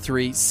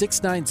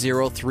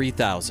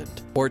 303-690-3000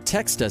 or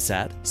text us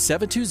at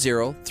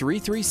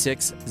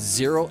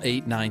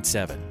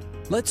 720-336-0897.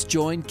 Let's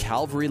join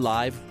Calvary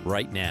Live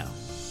right now.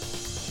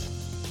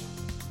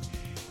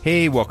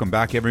 Hey, welcome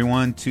back,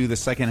 everyone, to the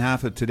second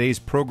half of today's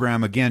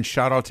program. Again,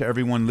 shout out to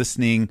everyone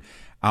listening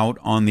out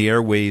on the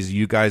airways.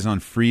 You guys on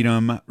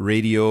Freedom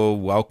Radio,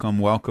 welcome,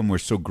 welcome. We're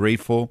so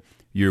grateful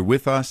you're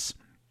with us.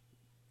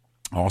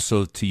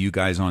 Also to you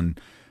guys on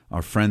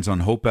our friends on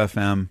Hope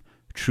FM,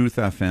 Truth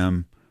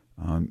FM,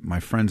 my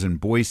friends in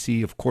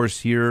Boise, of course,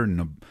 here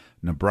in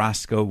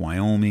Nebraska,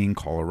 Wyoming,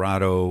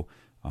 Colorado,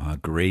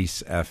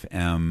 Grace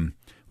FM.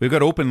 We've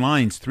got open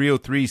lines,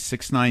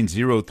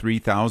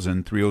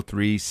 303-690-3000,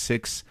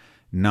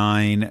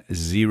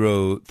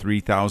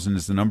 303-690-3000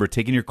 is the number.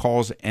 Taking your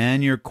calls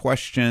and your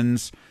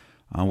questions,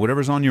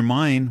 whatever's on your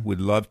mind, we'd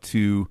love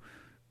to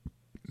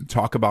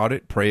talk about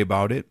it, pray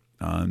about it.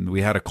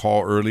 We had a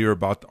call earlier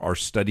about our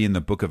study in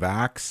the book of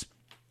Acts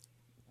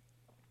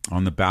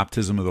on the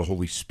baptism of the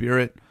Holy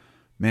Spirit.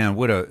 Man,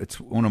 it's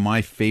one of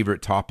my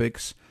favorite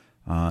topics.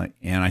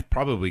 And I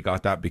probably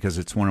got that because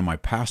it's one of my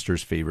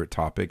pastor's favorite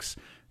topics,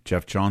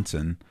 Jeff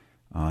Johnson,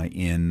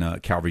 in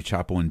Calvary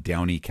Chapel in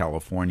Downey,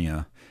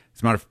 California.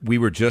 As a matter of fact, we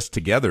were just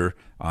together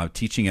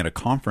teaching at a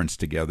conference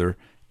together,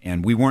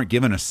 and we weren't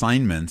given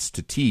assignments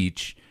to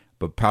teach.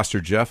 But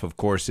Pastor Jeff, of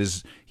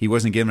course, he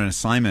wasn't given an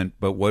assignment,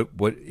 but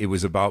what it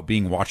was about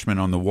being watchmen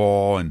on the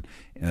wall, and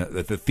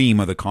the theme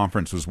of the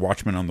conference was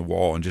watchmen on the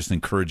wall and just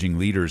encouraging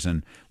leaders.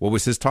 And what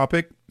was his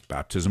topic?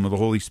 Baptism of the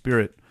Holy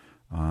Spirit.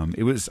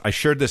 I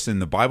shared this in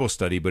the Bible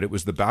study, but it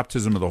was the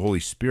baptism of the Holy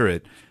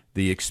Spirit,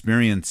 the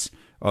experience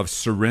of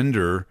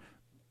surrender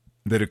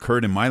that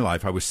occurred in my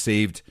life. I was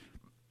saved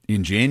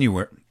in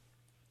January.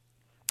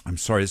 I'm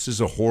sorry, this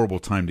is a horrible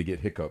time to get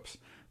hiccups,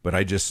 but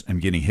I just am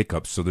getting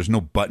hiccups, so there's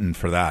no button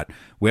for that.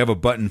 We have a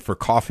button for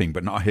coughing,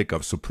 but not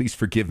hiccups, so please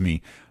forgive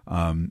me.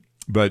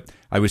 But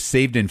I was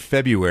saved in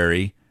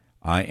February,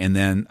 and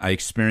then I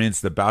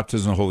experienced the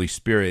baptism of the Holy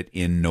Spirit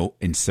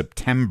in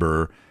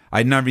September.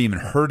 I'd never even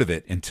heard of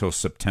it until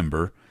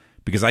September,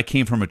 because I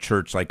came from a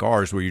church like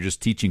ours where you're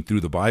just teaching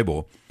through the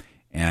Bible,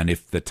 and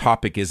if the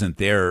topic isn't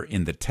there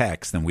in the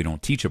text, then we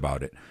don't teach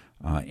about it,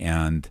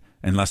 and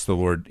unless the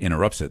Lord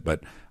interrupts it.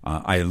 But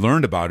I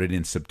learned about it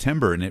in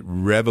September, and it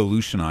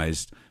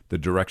revolutionized the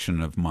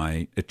direction of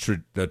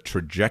the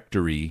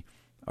trajectory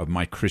of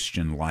my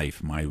Christian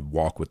life, my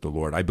walk with the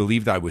Lord. I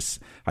believe I was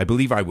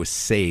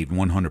saved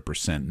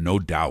 100%, no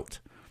doubt.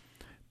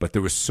 But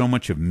there was so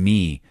much of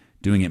me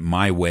doing it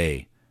my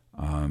way,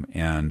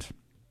 and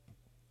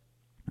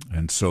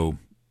so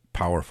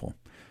powerful.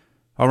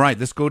 All right,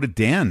 let's go to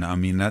Dan. I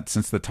mean,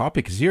 since the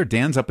topic is here,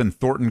 Dan's up in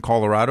Thornton,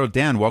 Colorado.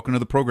 Dan, welcome to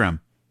the program.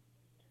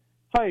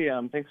 Hi,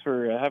 thanks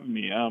for having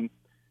me.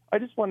 I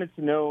just wanted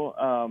to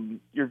know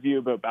your view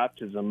about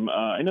baptism.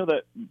 I know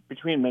that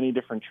between many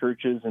different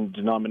churches and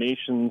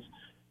denominations,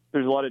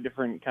 there's a lot of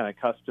different kind of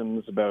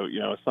customs about,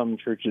 some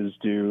churches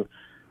do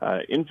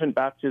infant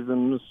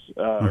baptisms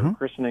or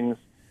christenings.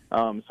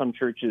 Some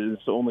churches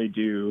only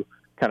do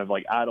kind of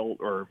like adult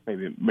or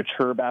maybe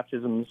mature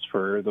baptisms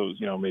for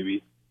those,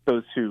 maybe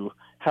those who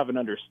have an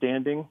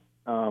understanding.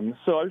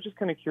 So I was just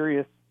kind of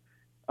curious.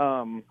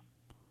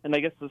 And I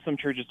guess that some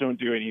churches don't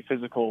do any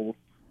physical,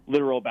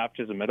 literal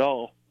baptism at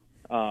all.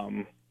 So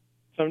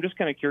I'm just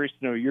kind of curious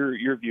to know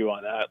your view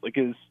on that. Like,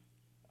 is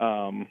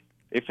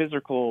a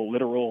physical,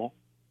 literal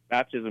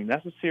baptism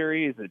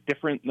necessary? Is it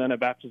different than a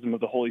baptism of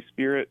the Holy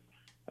Spirit?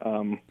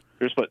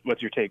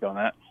 What's your take on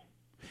that?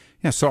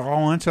 Yeah, so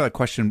I'll answer that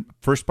question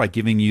first by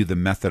giving you the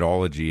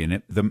methodology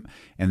and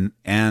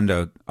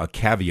a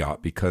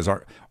caveat, because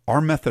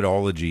our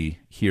methodology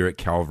here at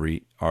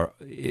Calvary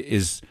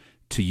is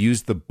to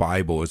use the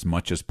Bible as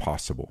much as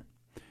possible.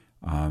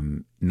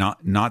 Not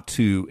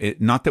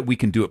that we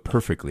can do it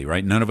perfectly,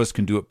 right? None of us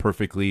can do it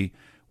perfectly.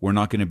 We're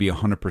not going to be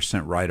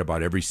 100% right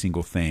about every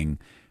single thing.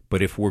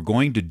 But if we're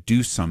going to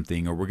do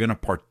something or we're going to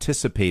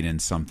participate in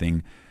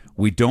something,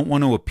 we don't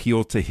want to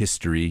appeal to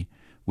history.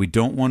 We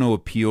don't want to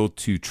appeal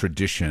to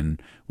tradition.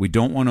 We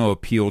don't want to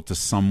appeal to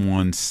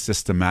someone's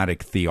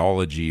systematic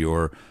theology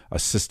or a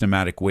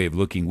systematic way of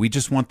looking. We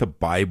just want the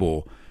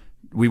Bible.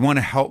 We want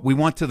to help. We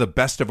want, to the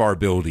best of our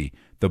ability,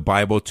 the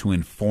Bible to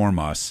inform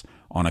us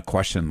on a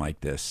question like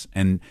this.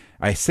 And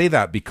I say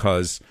that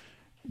because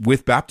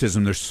with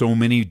baptism, there's so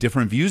many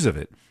different views of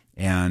it.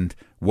 And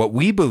what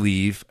we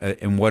believe,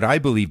 and what I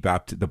believe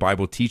the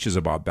Bible teaches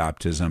about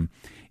baptism,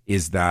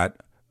 is that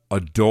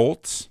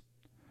adults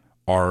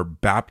are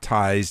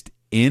baptized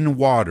in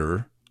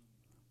water,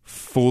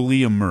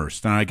 fully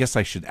immersed. And I guess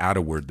I should add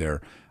a word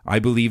there. I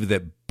believe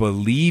that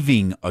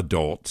believing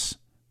adults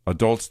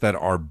that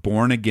are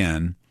born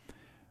again,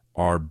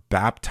 are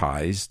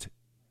baptized,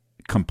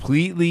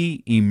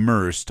 completely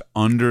immersed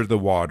under the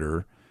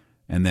water,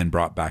 and then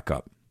brought back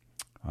up.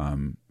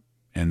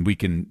 And we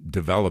can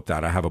develop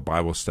that. I have a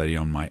Bible study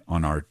on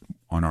our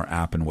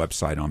app and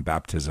website on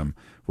baptism,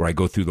 where I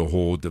go through the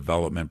whole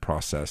development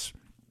process.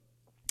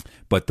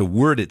 But the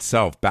word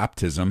itself,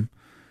 baptism,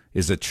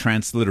 is a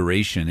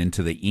transliteration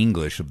into the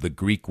English of the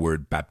Greek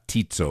word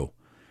baptizo.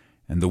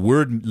 And the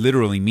word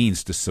literally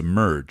means to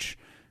submerge.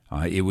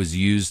 It was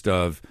used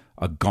of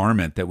a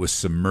garment that was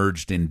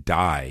submerged in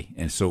dye,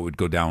 and so it would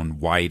go down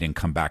white and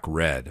come back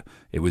red.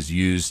 It was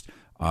used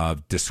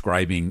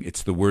describing,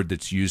 it's the word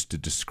that's used to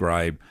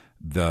describe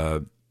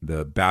the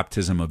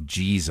baptism of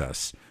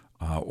Jesus,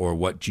 or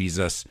what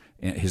Jesus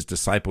and his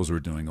disciples were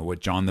doing, or what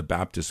John the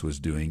Baptist was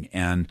doing.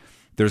 And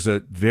there's a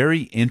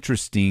very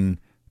interesting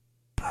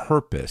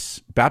purpose.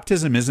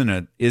 Baptism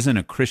isn't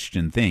a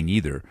Christian thing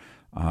either.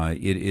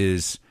 It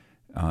is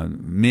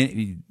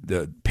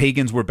the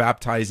pagans were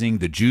baptizing,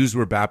 the Jews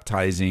were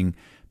baptizing,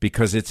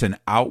 because it's an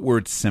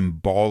outward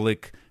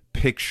symbolic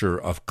picture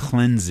of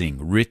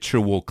cleansing,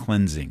 ritual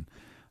cleansing.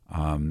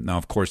 Now,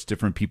 of course,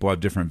 different people have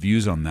different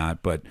views on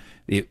that, but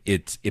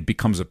it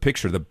becomes a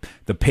picture.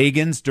 The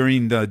pagans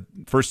during the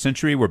first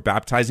century were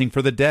baptizing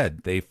for the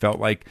dead. They felt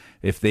like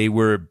if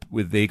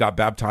they got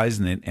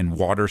baptized and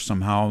water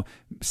somehow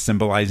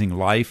symbolizing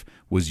life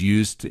was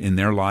used in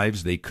their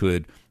lives, they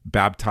could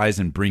baptize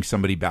and bring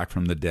somebody back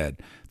from the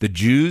dead. The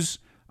Jews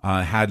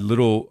had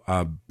little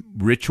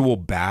ritual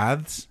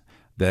baths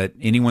that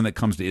anyone that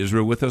comes to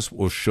Israel with us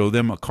will show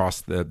them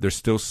across there's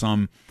still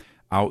some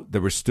out.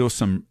 There were still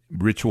some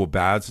ritual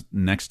baths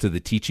next to the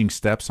teaching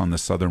steps on the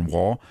southern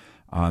wall.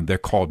 They're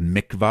called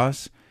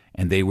mikvahs,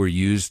 and they were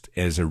used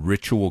as a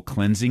ritual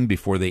cleansing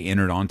before they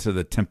entered onto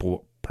the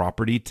Temple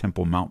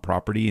Mount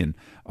property and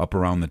up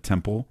around the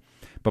temple.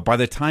 But by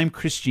the time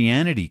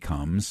Christianity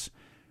comes,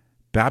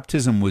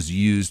 baptism was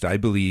used, I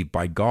believe,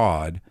 by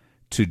God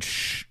to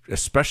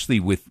especially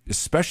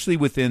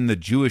within the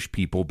Jewish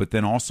people, but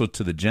then also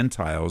to the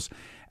Gentiles,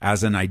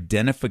 as an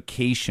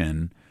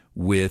identification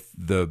with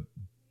the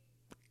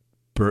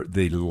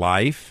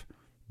life,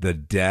 the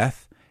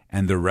death,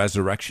 and the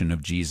resurrection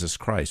of Jesus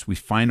Christ. We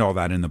find all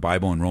that in the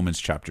Bible in Romans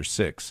chapter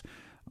 6.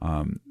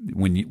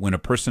 When a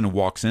person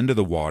walks into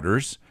the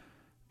waters,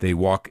 they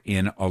walk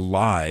in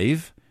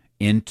alive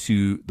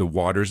into the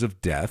waters of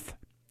death,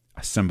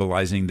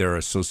 symbolizing their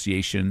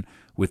association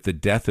with the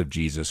death of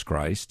Jesus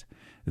Christ.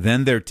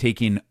 Then they're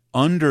taken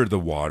under the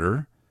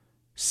water,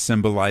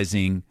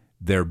 symbolizing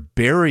their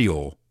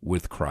burial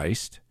with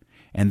Christ.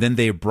 And then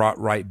they are brought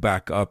right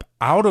back up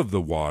out of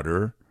the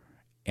water,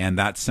 and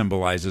that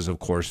symbolizes, of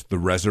course, the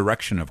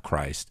resurrection of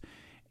Christ.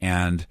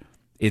 And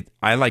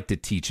I like to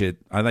teach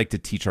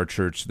our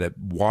church that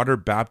water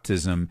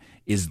baptism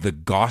is the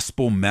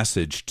gospel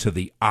message to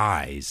the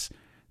eyes,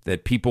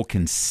 that people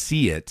can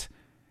see it.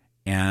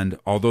 And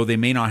although they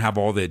may not have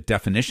all the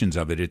definitions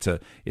of it,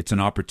 it's an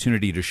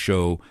opportunity to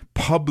show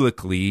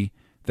publicly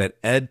that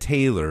Ed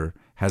Taylor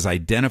has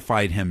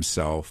identified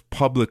himself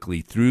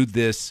publicly through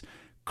this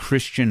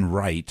Christian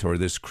rite or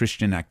this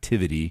Christian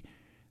activity,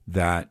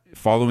 that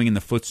following in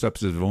the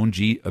footsteps of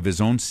his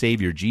own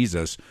Savior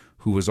Jesus,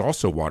 who was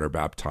also water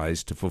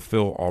baptized to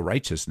fulfill all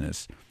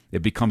righteousness.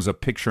 It becomes a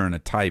picture and a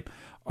type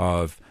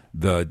of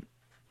the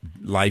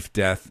life,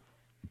 death,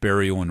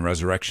 burial, and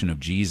resurrection of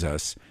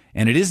Jesus.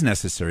 And it is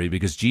necessary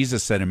because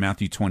Jesus said in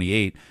Matthew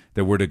 28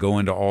 that we're to go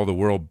into all the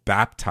world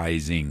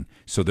baptizing.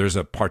 So there's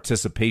a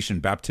participation.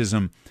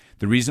 Baptism,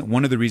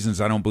 one of the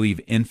reasons I don't believe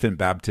infant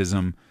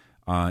baptism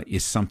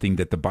is something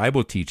that the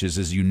Bible teaches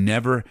is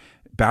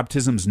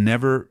baptism's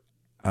never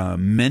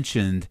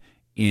mentioned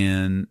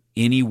in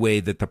any way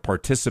that the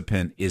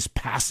participant is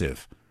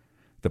passive.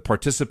 The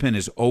participant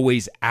is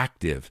always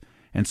active.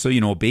 And so,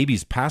 a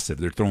baby's passive.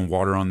 They're throwing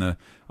water on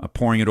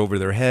pouring it over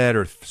their head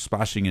or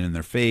splashing it in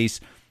their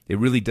face. It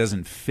really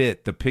doesn't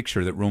fit the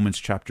picture that Romans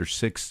chapter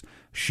 6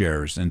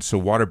 shares. And so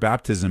water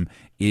baptism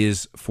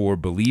is for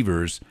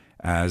believers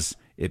as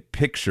it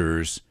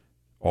pictures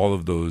all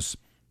of those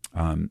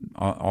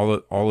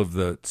all of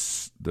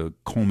the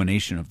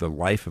culmination of the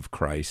life of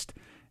Christ,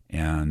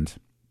 and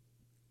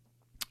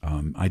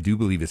I do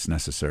believe it's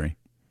necessary.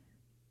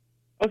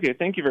 Okay,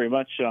 thank you very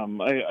much.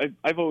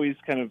 I've always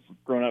kind of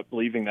grown up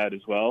believing that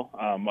as well.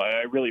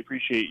 I really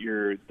appreciate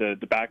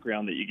the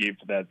background that you gave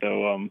to that,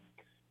 though,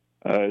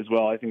 as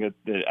well. I think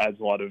that adds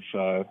a lot of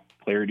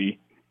clarity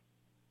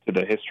to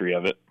the history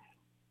of it.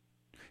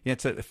 Yeah,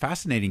 it's a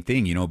fascinating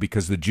thing,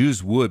 because the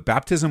Jews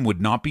baptism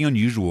would not be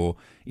unusual.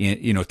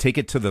 Take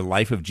it to the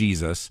life of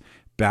Jesus.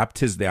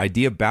 The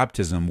idea of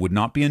baptism would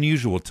not be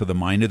unusual to the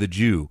mind of the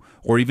Jew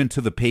or even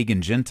to the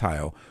pagan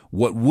Gentile.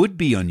 What would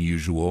be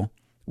unusual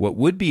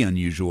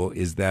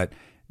is that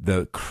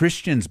the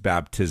Christian's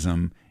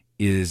baptism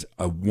is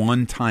a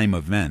one-time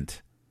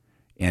event,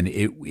 and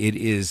it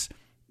is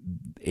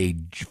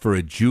for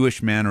a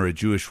Jewish man or a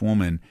Jewish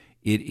woman,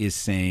 it is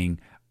saying,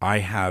 I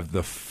have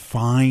the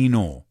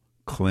final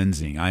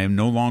cleansing. I am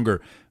no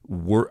longer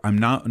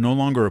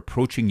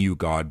approaching you,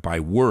 God, by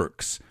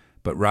works,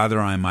 but rather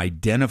I'm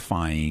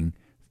identifying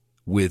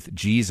with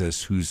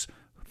Jesus, who's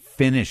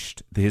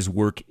finished. His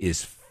work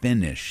is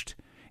finished.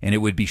 And it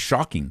would be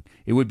shocking.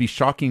 It would be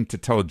shocking to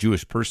tell a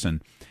Jewish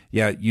person,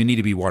 yeah, you need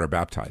to be water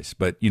baptized.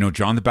 But,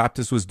 John the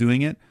Baptist was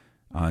doing it.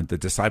 The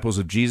disciples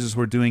of Jesus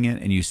were doing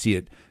it. And you see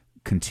it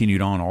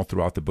continued on all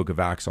throughout the book of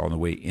Acts, all the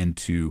way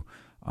into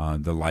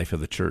the life of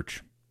the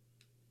church.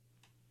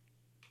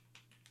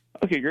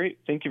 Okay, great.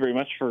 Thank you very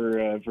much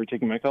for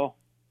taking my call.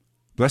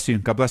 Bless you.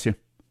 God bless you.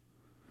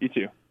 You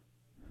too.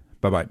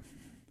 Bye-bye.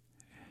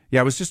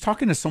 Yeah, I was just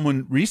talking to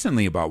someone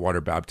recently about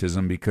water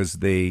baptism because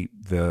the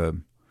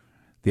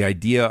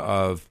idea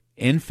of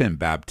infant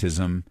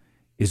baptism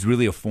is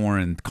really a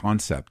foreign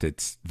concept.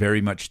 It's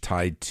very much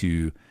tied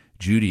to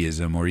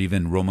Judaism or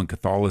even Roman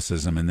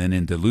Catholicism, and then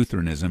into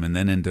Lutheranism, and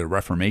then into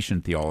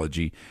Reformation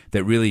theology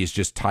that really is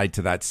just tied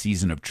to that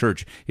season of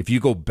church. If you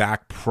go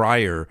back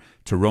prior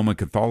to Roman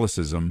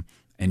Catholicism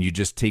and you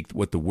just take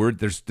what the word,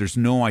 there's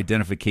no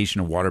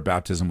identification of water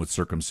baptism with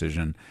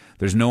circumcision.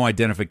 There's no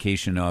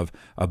identification of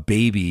a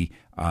baby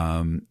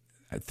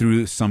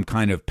through some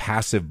kind of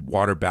passive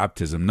water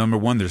baptism. Number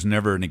one, there's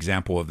never an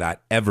example of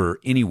that ever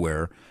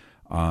anywhere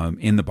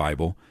in the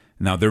Bible.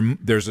 Now,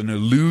 there's an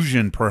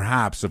illusion,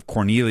 perhaps, of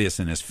Cornelius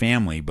and his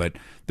family, but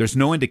there's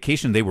no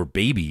indication they were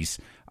babies.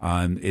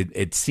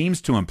 It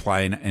seems to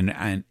imply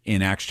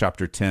in Acts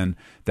chapter 10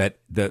 that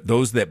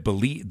those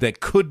that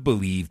could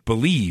believe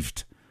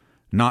believed,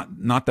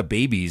 not the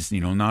babies.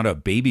 Not a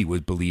baby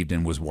was believed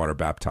and was water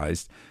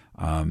baptized.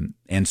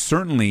 And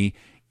certainly,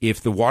 if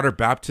the water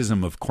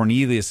baptism of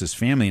Cornelius'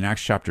 family in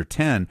Acts chapter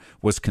 10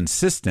 was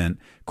consistent,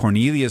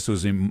 Cornelius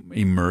was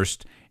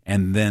immersed,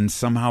 and then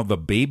somehow the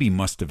baby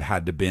must have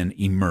had to been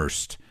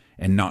immersed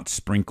and not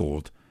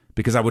sprinkled,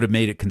 because I would have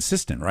made it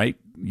consistent, right?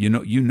 You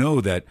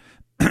know that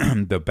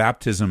the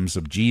baptisms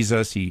of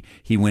Jesus, he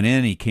went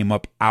in, he came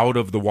up out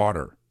of the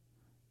water.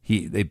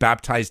 They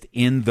baptized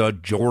in the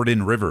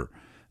Jordan River.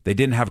 They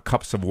didn't have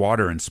cups of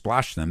water and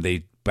splash them.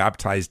 They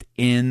baptized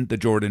in the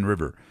Jordan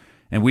River.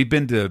 And we've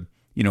been to,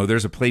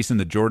 there's a place in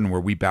the Jordan where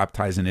we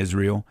baptize in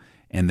Israel,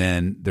 and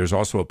then there's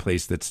also a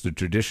place that's the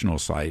traditional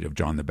site of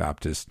John the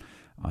Baptist.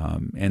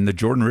 And the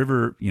Jordan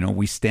River,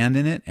 we stand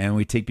in it and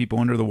we take people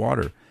under the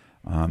water,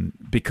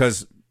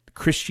 because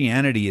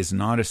Christianity is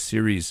not a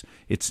series.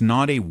 It's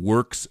not a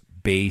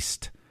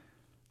works-based.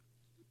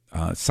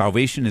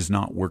 Salvation is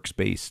not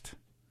works-based.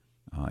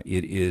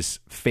 It is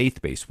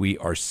faith-based. We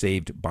are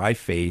saved by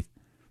faith,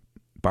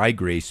 by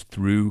grace,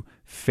 through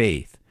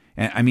faith.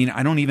 And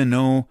I don't even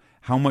know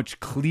how much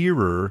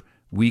clearer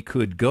we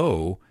could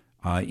go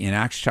in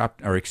Acts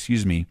chapter,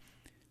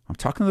 I'm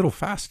talking a little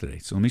fast today,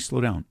 so let me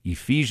slow down.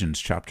 Ephesians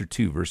chapter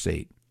 2, verse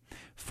 8.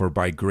 For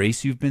by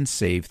grace you've been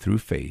saved through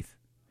faith,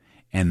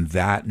 and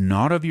that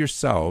not of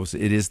yourselves,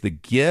 it is the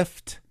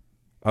gift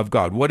of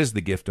God. What is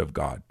the gift of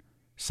God?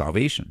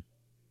 Salvation.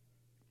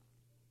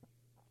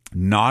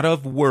 Not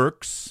of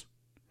works,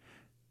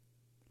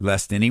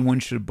 lest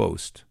anyone should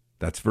boast.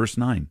 That's verse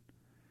 9.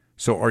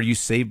 So are you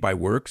saved by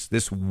works?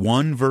 This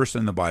one verse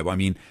in the Bible,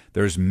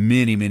 there's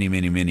many, many,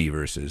 many, many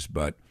verses,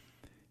 but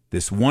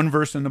this one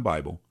verse in the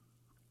Bible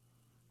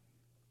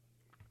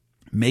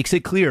makes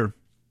it clear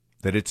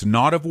that it's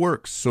not of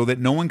works, so that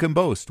no one can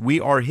boast. We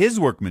are his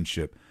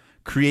workmanship,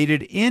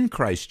 created in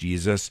Christ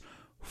Jesus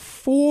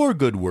for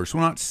good works. We're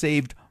not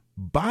saved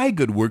by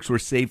good works, we're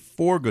saved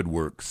for good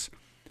works.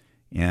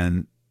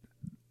 And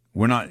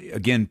we're not,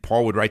 again,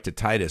 Paul would write to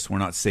Titus, we're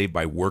not saved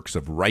by works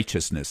of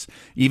righteousness.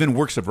 Even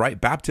works of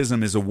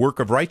baptism is a work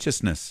of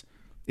righteousness.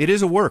 It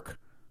is a work.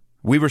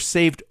 We were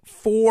saved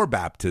for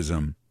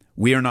baptism.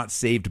 We are not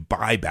saved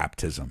by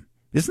baptism.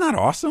 Isn't that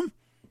awesome?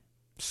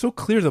 So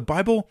clear. The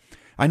Bible,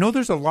 I know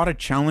there's a lot of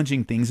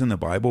challenging things in the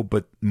Bible,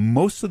 but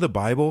most of the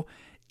Bible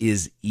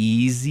is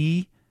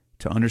easy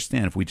to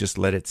understand if we just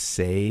let it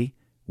say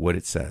what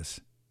it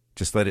says.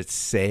 Just let it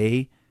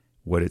say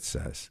what it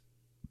says.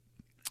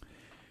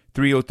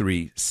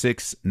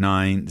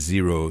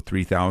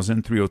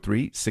 303-690-3000,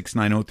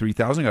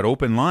 303-690-3000. Got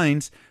open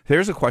lines.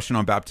 There's a question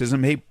on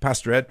baptism. Hey,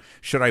 Pastor Ed,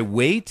 should I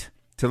wait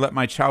to let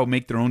my child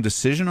make their own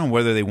decision on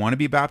whether they want to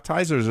be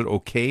baptized, or is it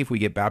okay if we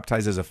get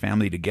baptized as a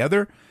family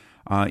together?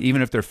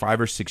 Even if they're 5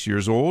 or 6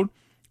 years old,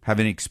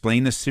 having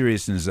explained the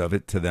seriousness of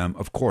it to them,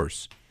 of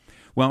course.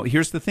 Well,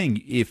 here's the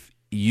thing. If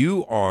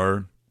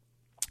I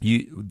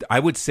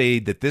would say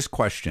that this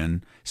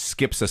question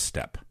skips a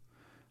step.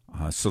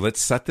 So let's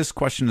set this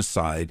question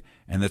aside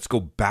and let's go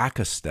back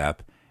a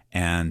step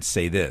and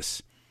say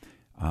this.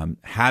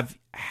 Have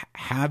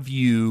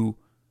you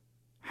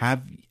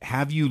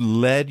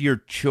led your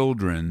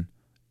children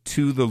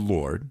to the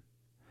Lord?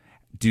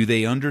 Do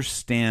they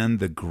understand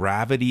the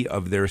gravity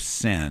of their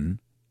sin?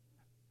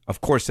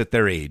 Of course, at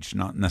their age,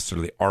 not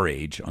necessarily our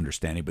age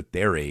understanding, but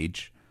their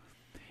age.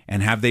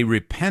 And have they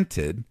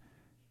repented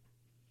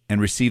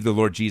and received the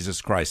Lord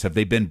Jesus Christ? Have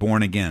they been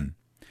born again?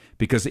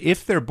 Because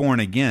if they're born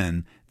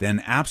again,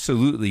 then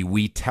absolutely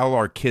we tell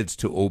our kids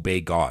to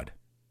obey God.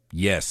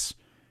 Yes.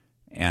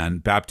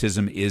 And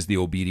baptism is the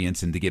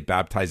obedience, and to get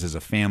baptized as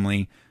a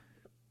family,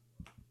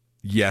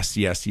 yes,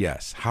 yes,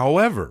 yes.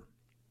 However,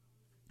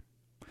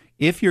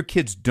 if your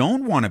kids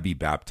don't want to be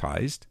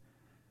baptized,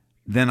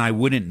 then I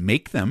wouldn't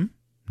make them.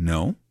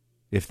 No.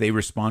 If they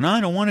respond, I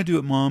don't want to do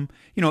it, Mom.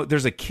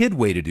 There's a kid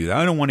way to do that.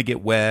 I don't want to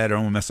get wet. I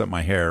don't want to mess up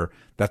my hair.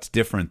 That's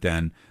different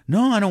than,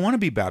 no, I don't want to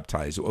be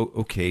baptized.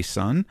 Okay,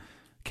 son.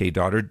 Okay,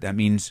 daughter, that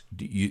means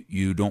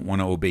you don't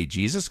want to obey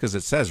Jesus, because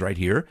it says right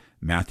here,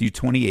 Matthew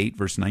 28,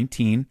 verse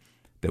 19,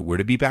 that we're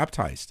to be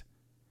baptized.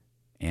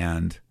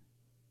 And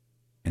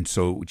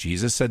so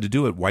Jesus said to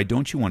do it. Why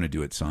don't you want to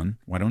do it, son?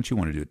 Why don't you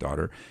want to do it,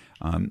 daughter?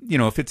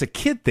 If it's a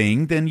kid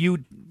thing, then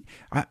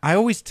I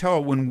always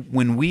tell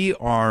when we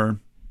are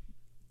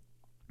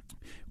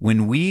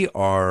when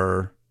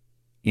we're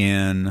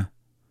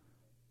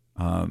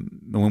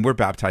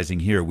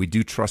baptizing here, we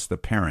do trust the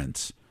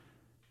parents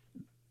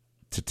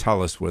to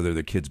tell us whether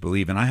the kids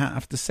believe. And I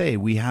have to say,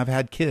 we have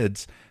had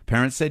kids,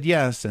 parents said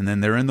yes, and then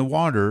they're in the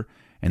water,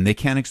 and they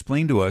can't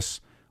explain to us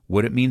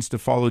what it means to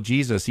follow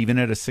Jesus, even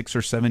at a 6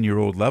 or 7 year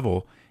old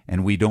level,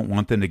 and we don't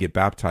want them to get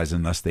baptized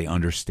unless they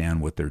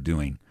understand what they're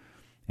doing.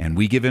 And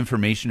we give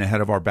information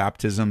ahead of our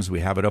baptisms.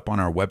 We have it up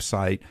on our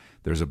website.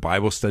 There's a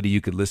Bible study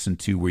you could listen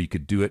to where you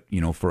could do it,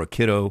 for a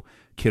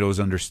kiddo's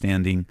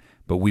understanding.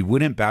 But we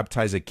wouldn't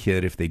baptize a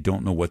kid if they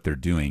don't know what they're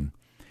doing.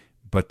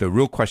 But the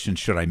real question,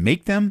 should I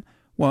make them?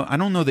 Well, I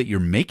don't know that you're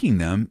making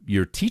them.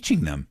 You're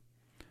teaching them.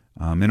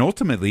 And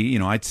ultimately,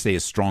 I'd say a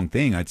strong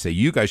thing. I'd say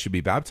you guys should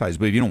be baptized.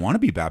 But if you don't want to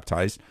be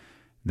baptized,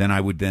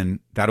 then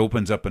that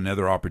opens up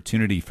another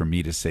opportunity for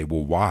me to say,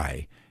 well,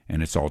 why?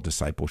 And it's all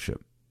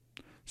discipleship.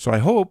 So I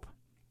hope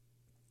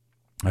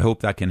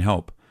that can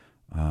help.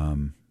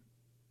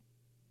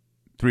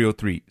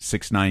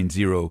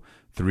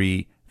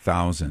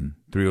 303-690-3000.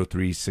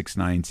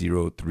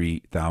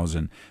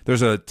 303-690-3000.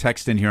 There's a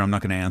text in here. I'm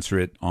not going to answer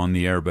it on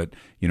the air, but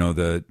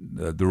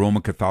the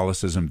Roman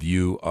Catholicism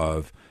view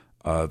of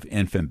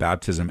infant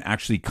baptism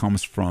actually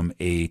comes from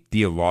a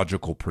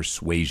theological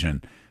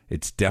persuasion.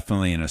 It's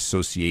definitely an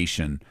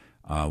association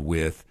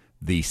with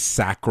the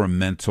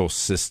sacramental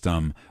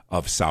system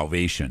of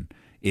salvation.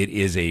 It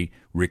is a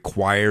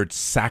required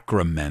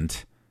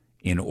sacrament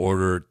in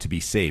order to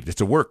be saved.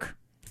 It's a work,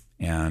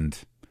 and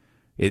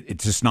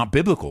it's just not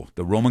biblical.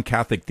 The Roman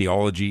Catholic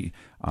theology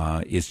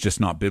is just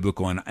not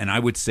biblical, and I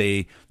would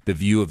say the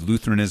view of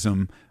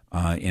Lutheranism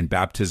in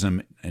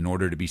baptism in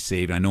order to be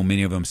saved. I know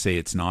many of them say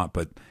it's not,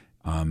 but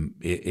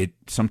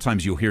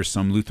sometimes you'll hear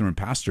some Lutheran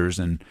pastors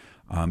and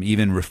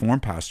even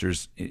Reformed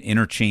pastors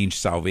interchange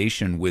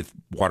salvation with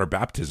water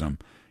baptism,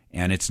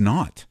 and it's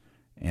not.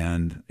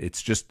 And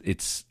it's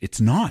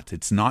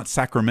not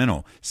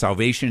sacramental.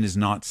 Salvation is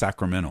not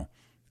sacramental.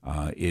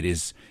 It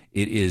is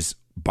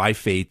by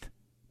faith,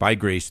 by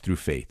grace through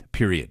faith,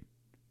 period.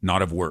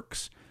 Not of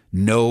works.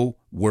 No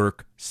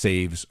work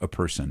saves a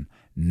person.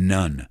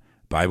 None.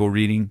 Bible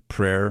reading,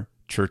 prayer,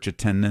 church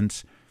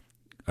attendance,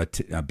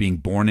 being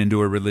born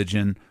into a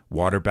religion,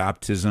 water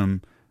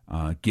baptism,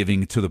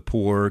 giving to the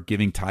poor,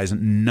 giving tithes.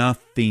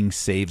 Nothing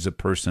saves a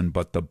person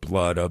but the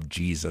blood of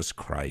Jesus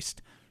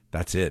Christ.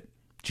 That's it.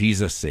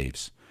 Jesus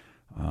saves.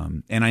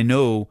 And I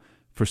know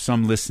for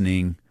some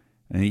listening,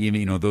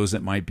 those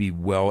that might be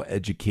well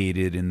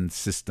educated in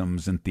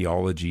systems and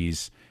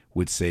theologies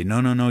would say,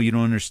 no, you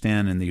don't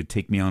understand. And they would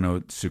take me on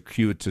a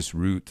circuitous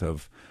route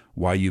of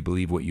why you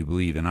believe what you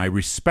believe. And I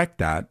respect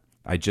that.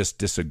 I just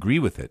disagree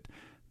with it.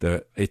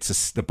 The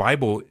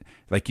Bible,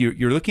 like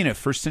you're looking at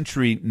first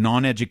century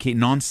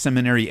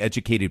non-seminary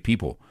educated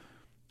people.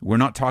 We're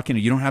not talking,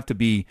 you don't have to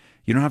be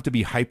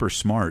hyper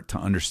smart to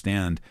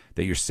understand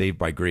that you're saved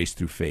by grace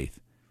through faith.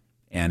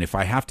 And if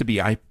I have to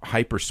be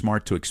hyper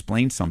smart to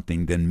explain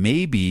something, then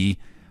maybe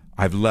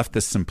I've left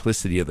the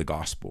simplicity of the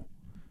gospel.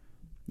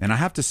 And I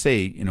have to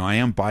say, I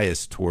am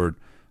biased toward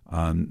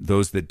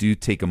those that do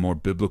take a more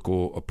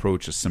biblical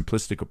approach, a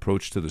simplistic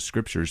approach to the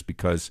scriptures,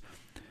 because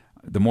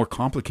the more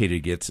complicated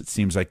it gets, it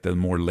seems like the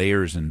more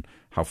layers and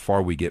how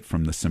far we get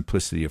from the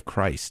simplicity of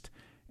Christ.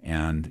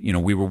 And,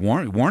 we were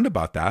warned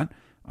about that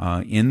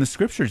in the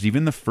scriptures.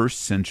 Even the first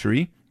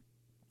century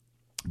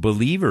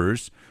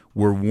believers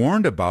were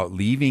warned about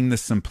leaving the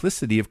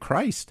simplicity of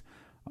Christ.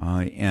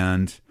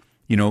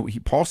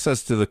 Paul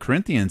says to the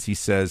Corinthians, he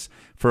says,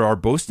 "For our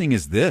boasting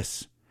is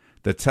this,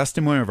 the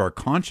testimony of our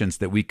conscience,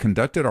 that we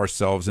conducted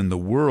ourselves in the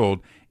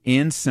world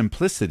in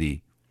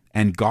simplicity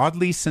and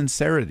godly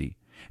sincerity."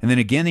 And then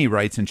again, he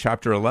writes in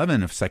chapter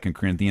 11 of 2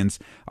 Corinthians,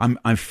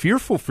 I'm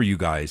fearful for you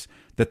guys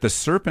that the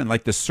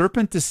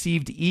serpent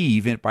deceived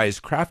Eve by his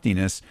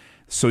craftiness,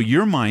 so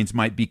your minds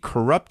might be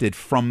corrupted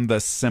from the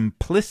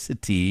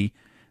simplicity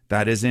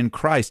that is in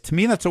Christ. To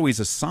me, that's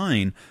always a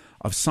sign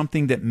of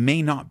something that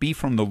may not be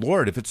from the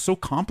Lord. If it's so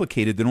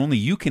complicated that only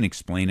you can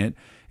explain it,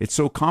 it's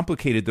so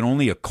complicated that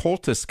only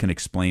occultists can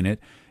explain it,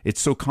 it's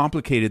so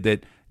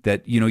complicated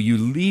that you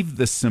leave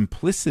the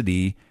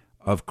simplicity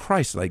of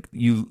Christ. Like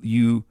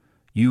you're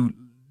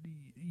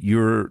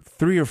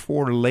 3 or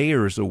 4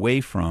 layers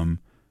away from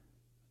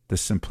the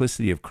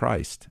simplicity of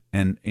Christ.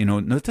 And,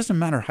 it doesn't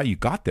matter how you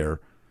got there.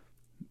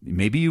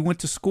 Maybe you went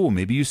to school,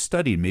 maybe you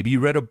studied, maybe you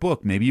read a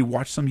book, maybe you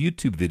watched some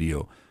YouTube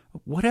video,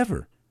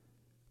 whatever.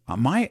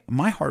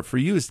 My heart for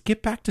you is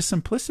get back to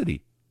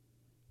simplicity.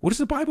 What does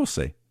the Bible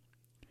say?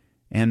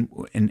 And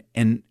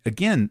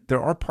again,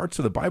 there are parts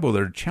of the Bible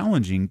that are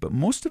challenging, but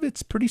most of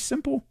it's pretty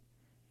simple.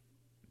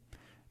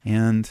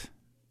 And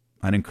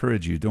I'd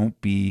encourage you,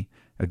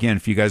 again,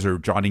 if you guys are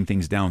jotting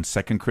things down,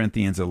 2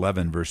 Corinthians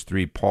 11, verse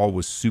 3, Paul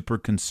was super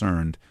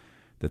concerned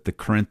that the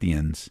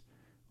Corinthians,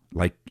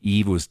 like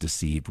Eve was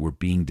deceived, were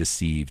being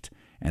deceived,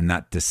 and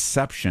that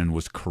deception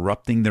was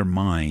corrupting their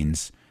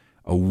minds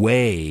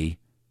away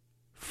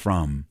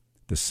from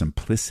the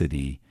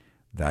simplicity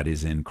that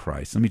is in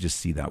Christ. Let me just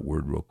see that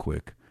word real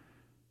quick.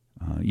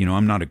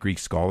 I'm not a Greek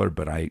scholar,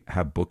 but I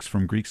have books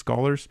from Greek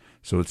scholars.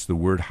 So it's the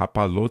word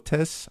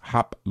haplotes.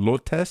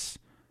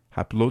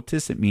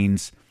 Haplotes, it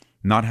means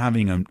not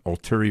having an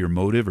ulterior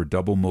motive or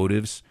double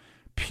motives,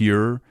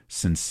 pure,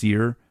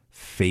 sincere,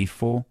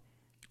 faithful,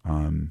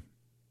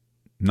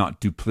 not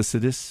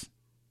duplicitous.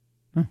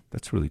 Oh,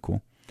 that's really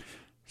cool.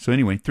 So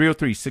anyway,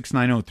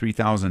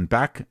 303-690-3000.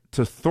 Back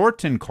to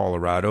Thornton,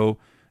 Colorado.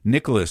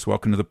 Nicholas,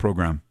 welcome to the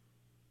program.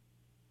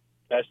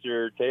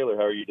 Pastor Taylor,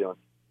 how are you doing?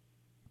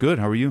 Good.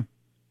 How are you?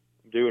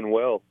 I'm doing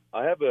well.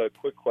 I have a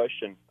quick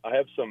question. I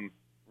have some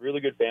really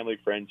good family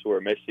friends who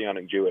are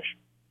Messianic Jewish.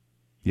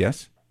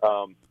 Yes.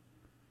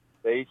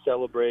 They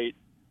celebrate,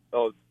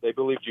 they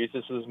believe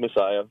Jesus is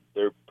Messiah.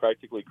 They're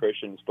practically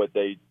Christians, but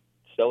they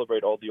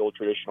celebrate all the old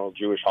traditional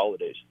Jewish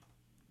holidays.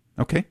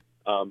 Okay.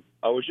 I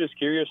was just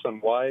curious on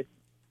why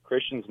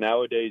Christians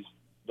nowadays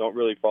don't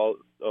really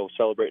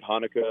celebrate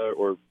Hanukkah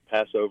or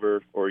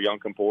Passover or Yom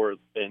Kippur,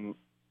 and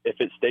if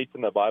it states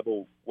in the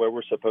Bible where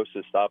we're supposed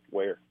to stop,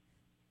 where?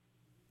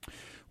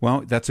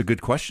 Well, that's a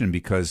good question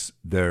because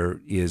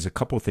there is a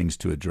couple things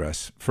to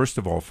address. First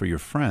of all, for your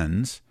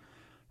friends,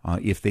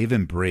 if they've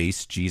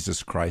embraced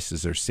Jesus Christ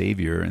as their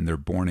Savior and they're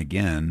born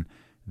again,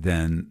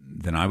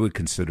 then I would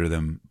consider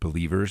them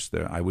believers.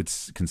 I would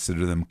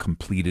consider them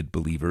completed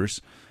believers,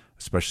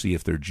 especially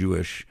if they're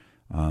Jewish.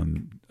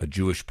 A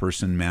Jewish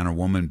person, man or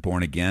woman,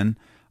 born again,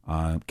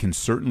 can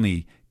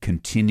certainly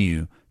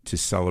continue to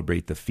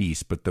celebrate the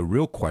feast. But the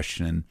real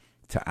question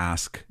to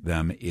ask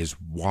them is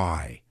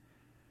why?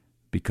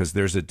 Because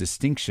there's a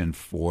distinction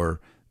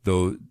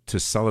to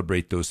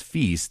celebrate those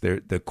feasts.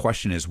 The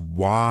question is,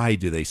 why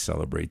do they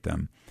celebrate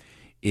them?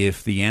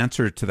 If the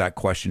answer to that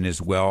question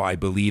is, well, I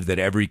believe that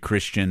every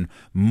Christian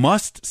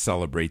must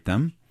celebrate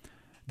them,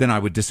 then I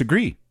would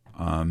disagree.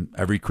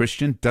 Every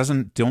Christian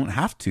don't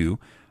have to.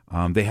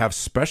 They have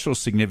special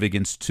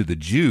significance to the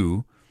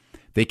Jew.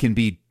 They can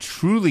be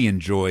truly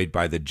enjoyed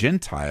by the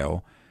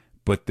Gentile,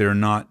 but they're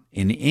not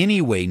in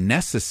any way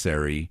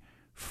necessary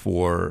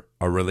for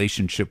a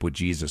relationship with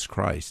Jesus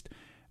Christ.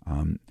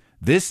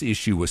 This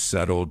issue was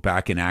settled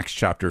back in Acts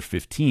chapter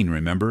 15.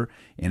 Remember,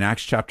 in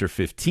Acts chapter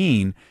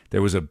 15,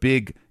 there was a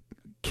big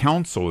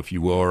council, if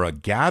you will, or a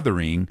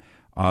gathering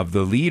of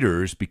the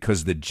leaders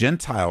because the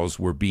Gentiles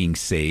were being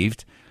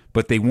saved,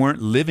 but they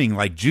weren't living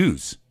like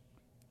Jews.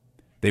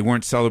 They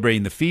weren't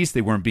celebrating the feast.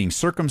 They weren't being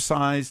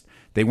circumcised.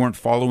 They weren't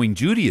following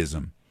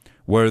Judaism,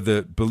 where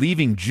the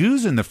believing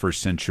Jews in the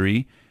first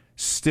century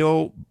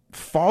still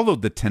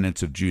followed the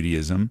tenets of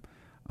Judaism.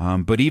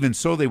 But even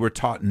so, they were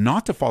taught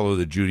not to follow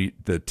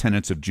the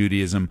tenets of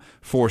Judaism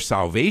for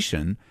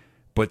salvation,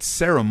 but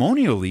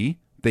ceremonially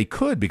they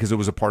could because it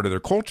was a part of their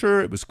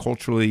culture. It was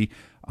culturally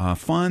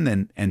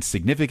fun and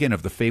significant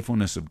of the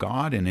faithfulness of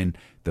God, and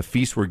the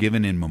feasts were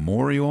given in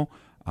memorial.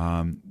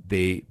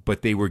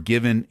 But they were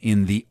given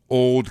in the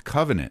old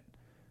covenant.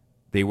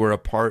 They were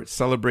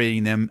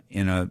celebrating them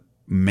in a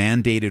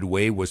mandated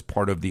way was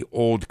part of the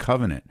old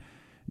covenant.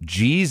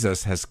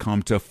 Jesus has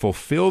come to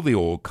fulfill the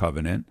old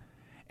covenant,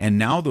 and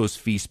now those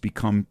feasts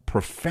become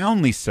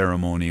profoundly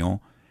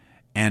ceremonial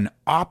and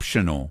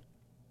optional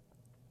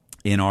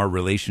in our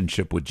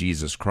relationship with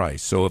Jesus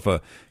Christ. So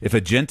if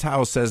a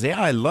Gentile says, "Yeah,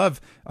 I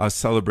love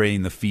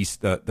celebrating the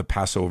feast, the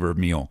Passover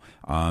meal,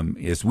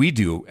 as we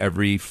do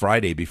every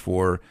Friday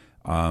before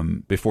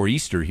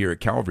Easter here at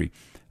Calvary,"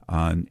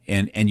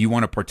 and you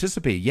want to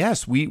participate,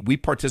 yes, we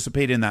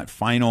participate in that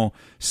final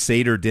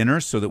Seder dinner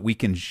so that we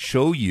can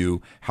show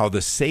you how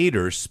the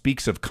Seder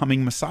speaks of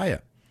coming Messiah.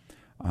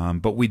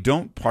 But we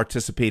don't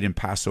participate in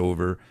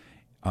Passover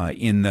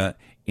in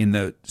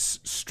the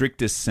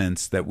strictest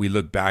sense that we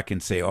look back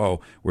and say,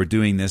 "Oh, we're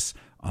doing this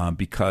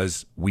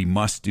because we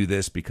must do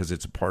this because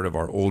it's a part of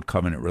our old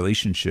covenant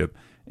relationship."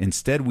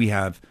 Instead, we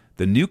have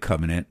the new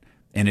covenant.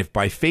 And if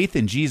by faith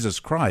in Jesus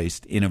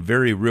Christ, in a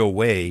very real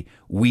way,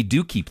 we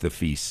do keep the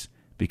feasts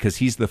because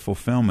he's the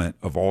fulfillment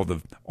of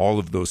all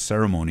of those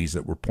ceremonies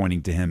that were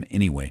pointing to him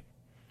anyway.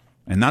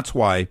 And that's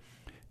why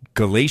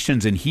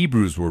Galatians and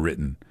Hebrews were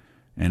written.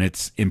 And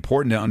it's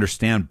important to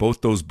understand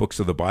both those books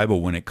of the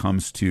Bible when it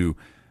comes to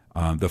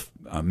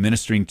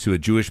ministering to a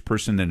Jewish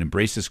person that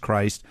embraces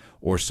Christ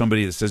or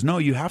somebody that says, "No,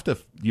 you have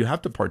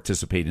to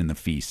participate in the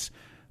feasts."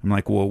 I'm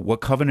like, well,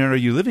 what covenant are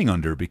you living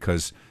under?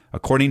 Because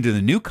according to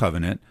the new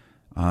covenant,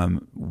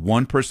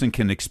 one person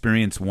can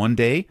experience one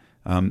day.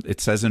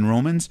 It says in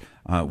Romans,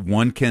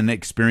 one can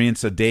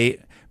experience a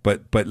day,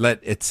 but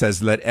it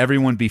says, let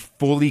everyone be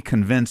fully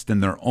convinced in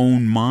their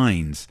own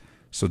minds.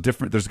 So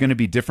there's going to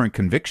be different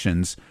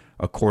convictions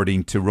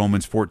according to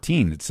Romans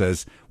 14. It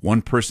says,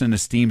 one person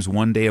esteems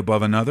one day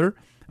above another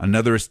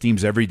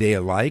esteems every day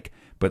alike,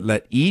 but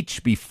let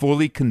each be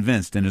fully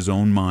convinced in his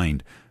own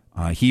mind.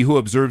 He who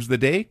observes the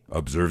day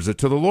observes it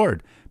to the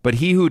Lord. But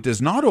he who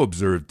does not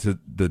observe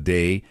the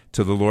day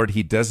to the Lord,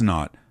 he does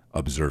not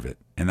observe it.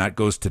 And that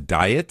goes to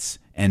diets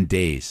and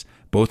days.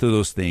 Both of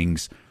those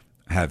things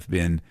have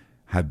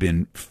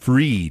been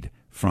freed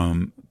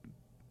from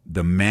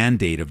the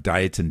mandate of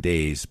diets and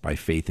days by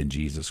faith in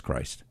Jesus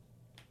Christ.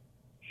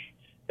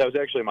 That was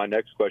actually my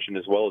next question,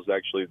 as well as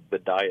actually the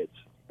diets,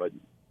 but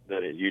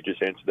you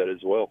just answered that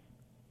as well.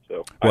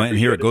 So, well, and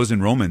here it goes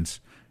in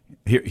Romans.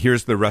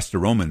 Here's the rest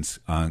of Romans.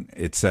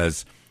 It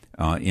says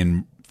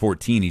in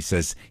 14, he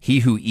says, "He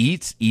who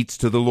eats, eats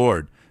to the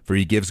Lord, for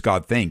he gives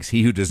God thanks.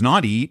 He who does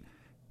not eat,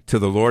 to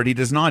the Lord he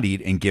does not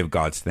eat and give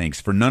God's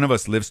thanks. For none of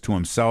us lives to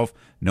himself,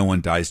 no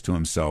one dies to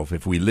himself.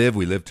 If we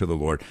live to the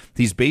Lord."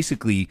 He's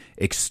basically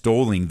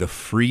extolling the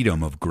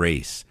freedom of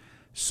grace.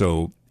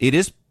 So it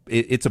is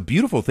it's a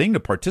beautiful thing to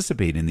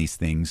participate in these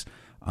things.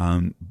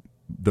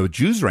 The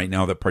Jews right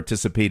now that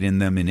participate in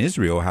them in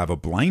Israel have a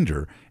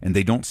blinder, and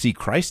they don't see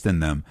Christ in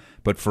them.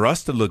 But for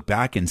us to look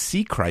back and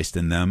see Christ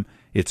in them,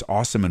 it's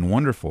awesome and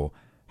wonderful.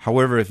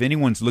 However, if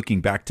anyone's looking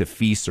back to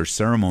feasts or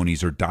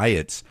ceremonies or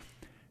diets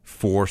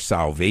for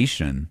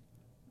salvation,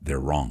 they're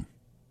wrong.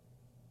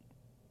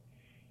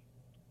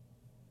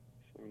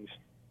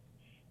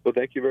 Well,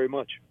 thank you very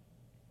much.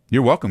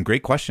 You're welcome.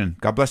 Great question.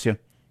 God bless you.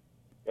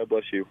 God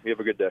bless you. You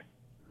have a good day.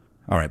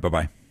 All right.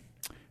 Bye-bye.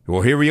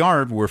 Well, here we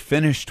are. We're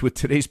finished with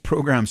today's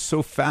program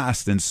so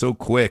fast and so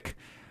quick.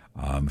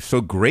 I'm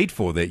so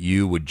grateful that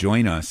you would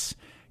join us.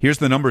 Here's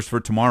the numbers for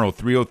tomorrow: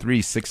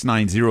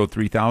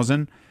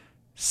 303-690-3000,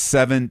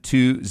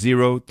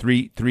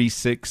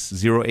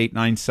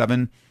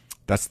 720-336-0897.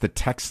 That's the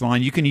text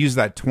line. You can use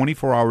that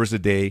 24 hours a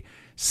day,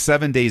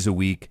 7 days a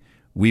week.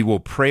 We will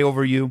pray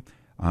over you.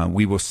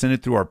 We will send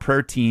it through our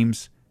prayer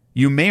teams.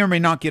 You may or may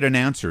not get an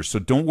answer, so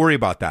don't worry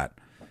about that.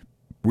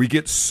 We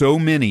get so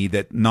many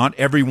that not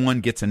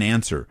everyone gets an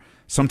answer.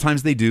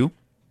 Sometimes they do,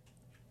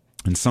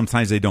 and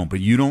sometimes they don't.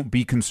 But you don't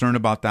be concerned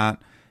about that,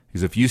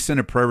 because if you send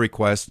a prayer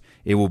request,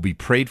 it will be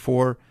prayed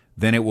for,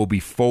 then it will be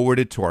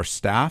forwarded to our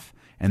staff,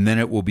 and then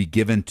it will be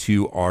given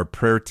to our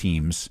prayer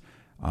teams.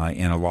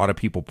 And a lot of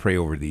people pray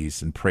over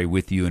these and pray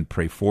with you and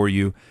pray for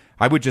you.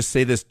 I would just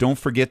say this: don't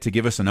forget to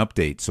give us an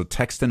update. So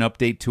text an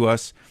update to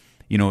us.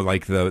 You know,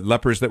 like the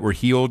lepers that were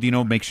healed,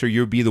 make sure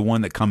you'll be the one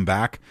that come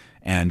back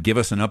and give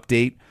us an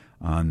update.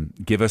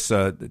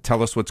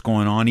 Tell us what's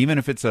going on. Even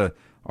if it's a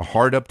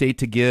hard update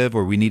to give,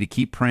 or we need to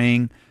keep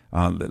praying,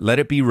 let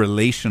it be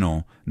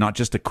relational, not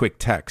just a quick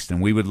text.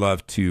 And we would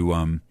love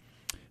to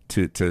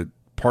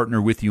partner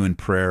with you in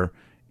prayer.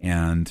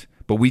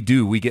 But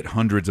we get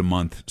hundreds a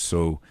month.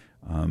 So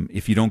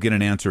if you don't get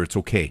an answer, it's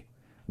okay.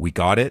 We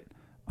got it,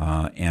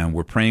 and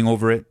we're praying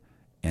over it.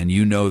 And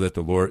you know that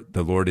the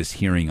Lord is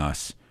hearing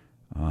us.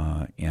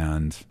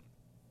 And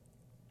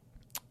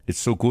it's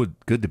so good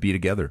to be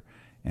together,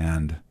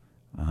 and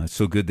it's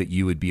so good that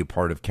you would be a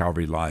part of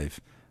Calvary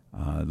Live.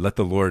 Let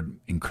the Lord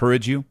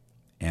encourage you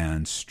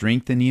and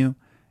strengthen you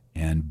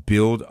and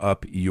build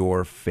up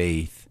your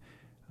faith,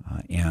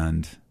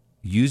 and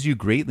use you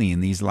greatly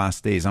in these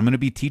last days. I'm going to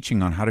be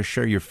teaching on how to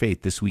share your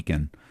faith this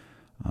weekend.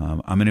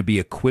 I'm going to be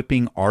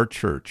equipping our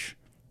church,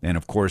 and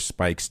of course,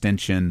 by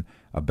extension,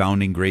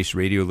 Abounding Grace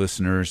radio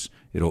listeners.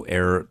 It'll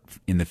air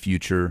in the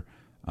future.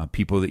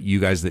 People that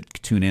you guys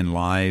that tune in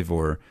live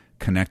or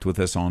connect with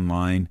us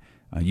online.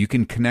 You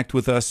can connect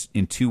with us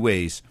in two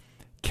ways: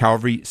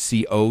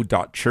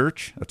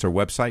 calvaryco.church. That's our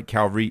website,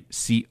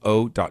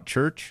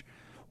 calvaryco.church.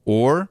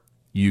 Or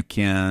you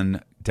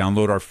can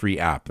download our free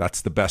app.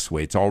 That's the best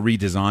way. It's all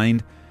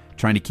redesigned,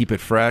 trying to keep it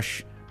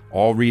fresh,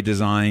 all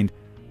redesigned.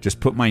 Just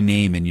put my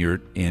name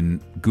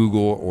in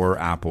Google or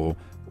Apple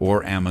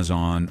or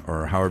Amazon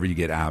or however you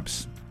get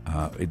apps.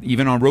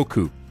 Even on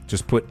Roku,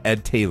 just put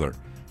Ed Taylor,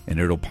 and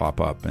it'll pop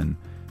up, and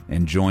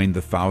join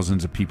the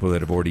thousands of people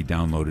that have already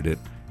downloaded it.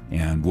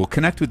 And we'll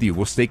connect with you.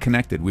 We'll stay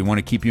connected. We want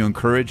to keep you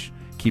encouraged.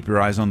 Keep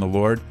your eyes on the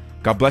Lord.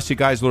 God bless you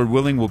guys. Lord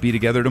willing, we'll be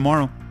together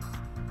tomorrow.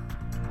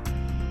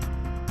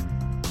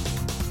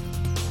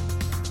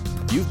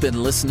 You've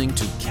been listening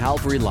to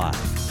Calvary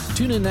Live.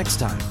 Tune in next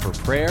time for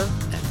prayer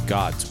and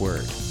God's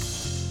Word.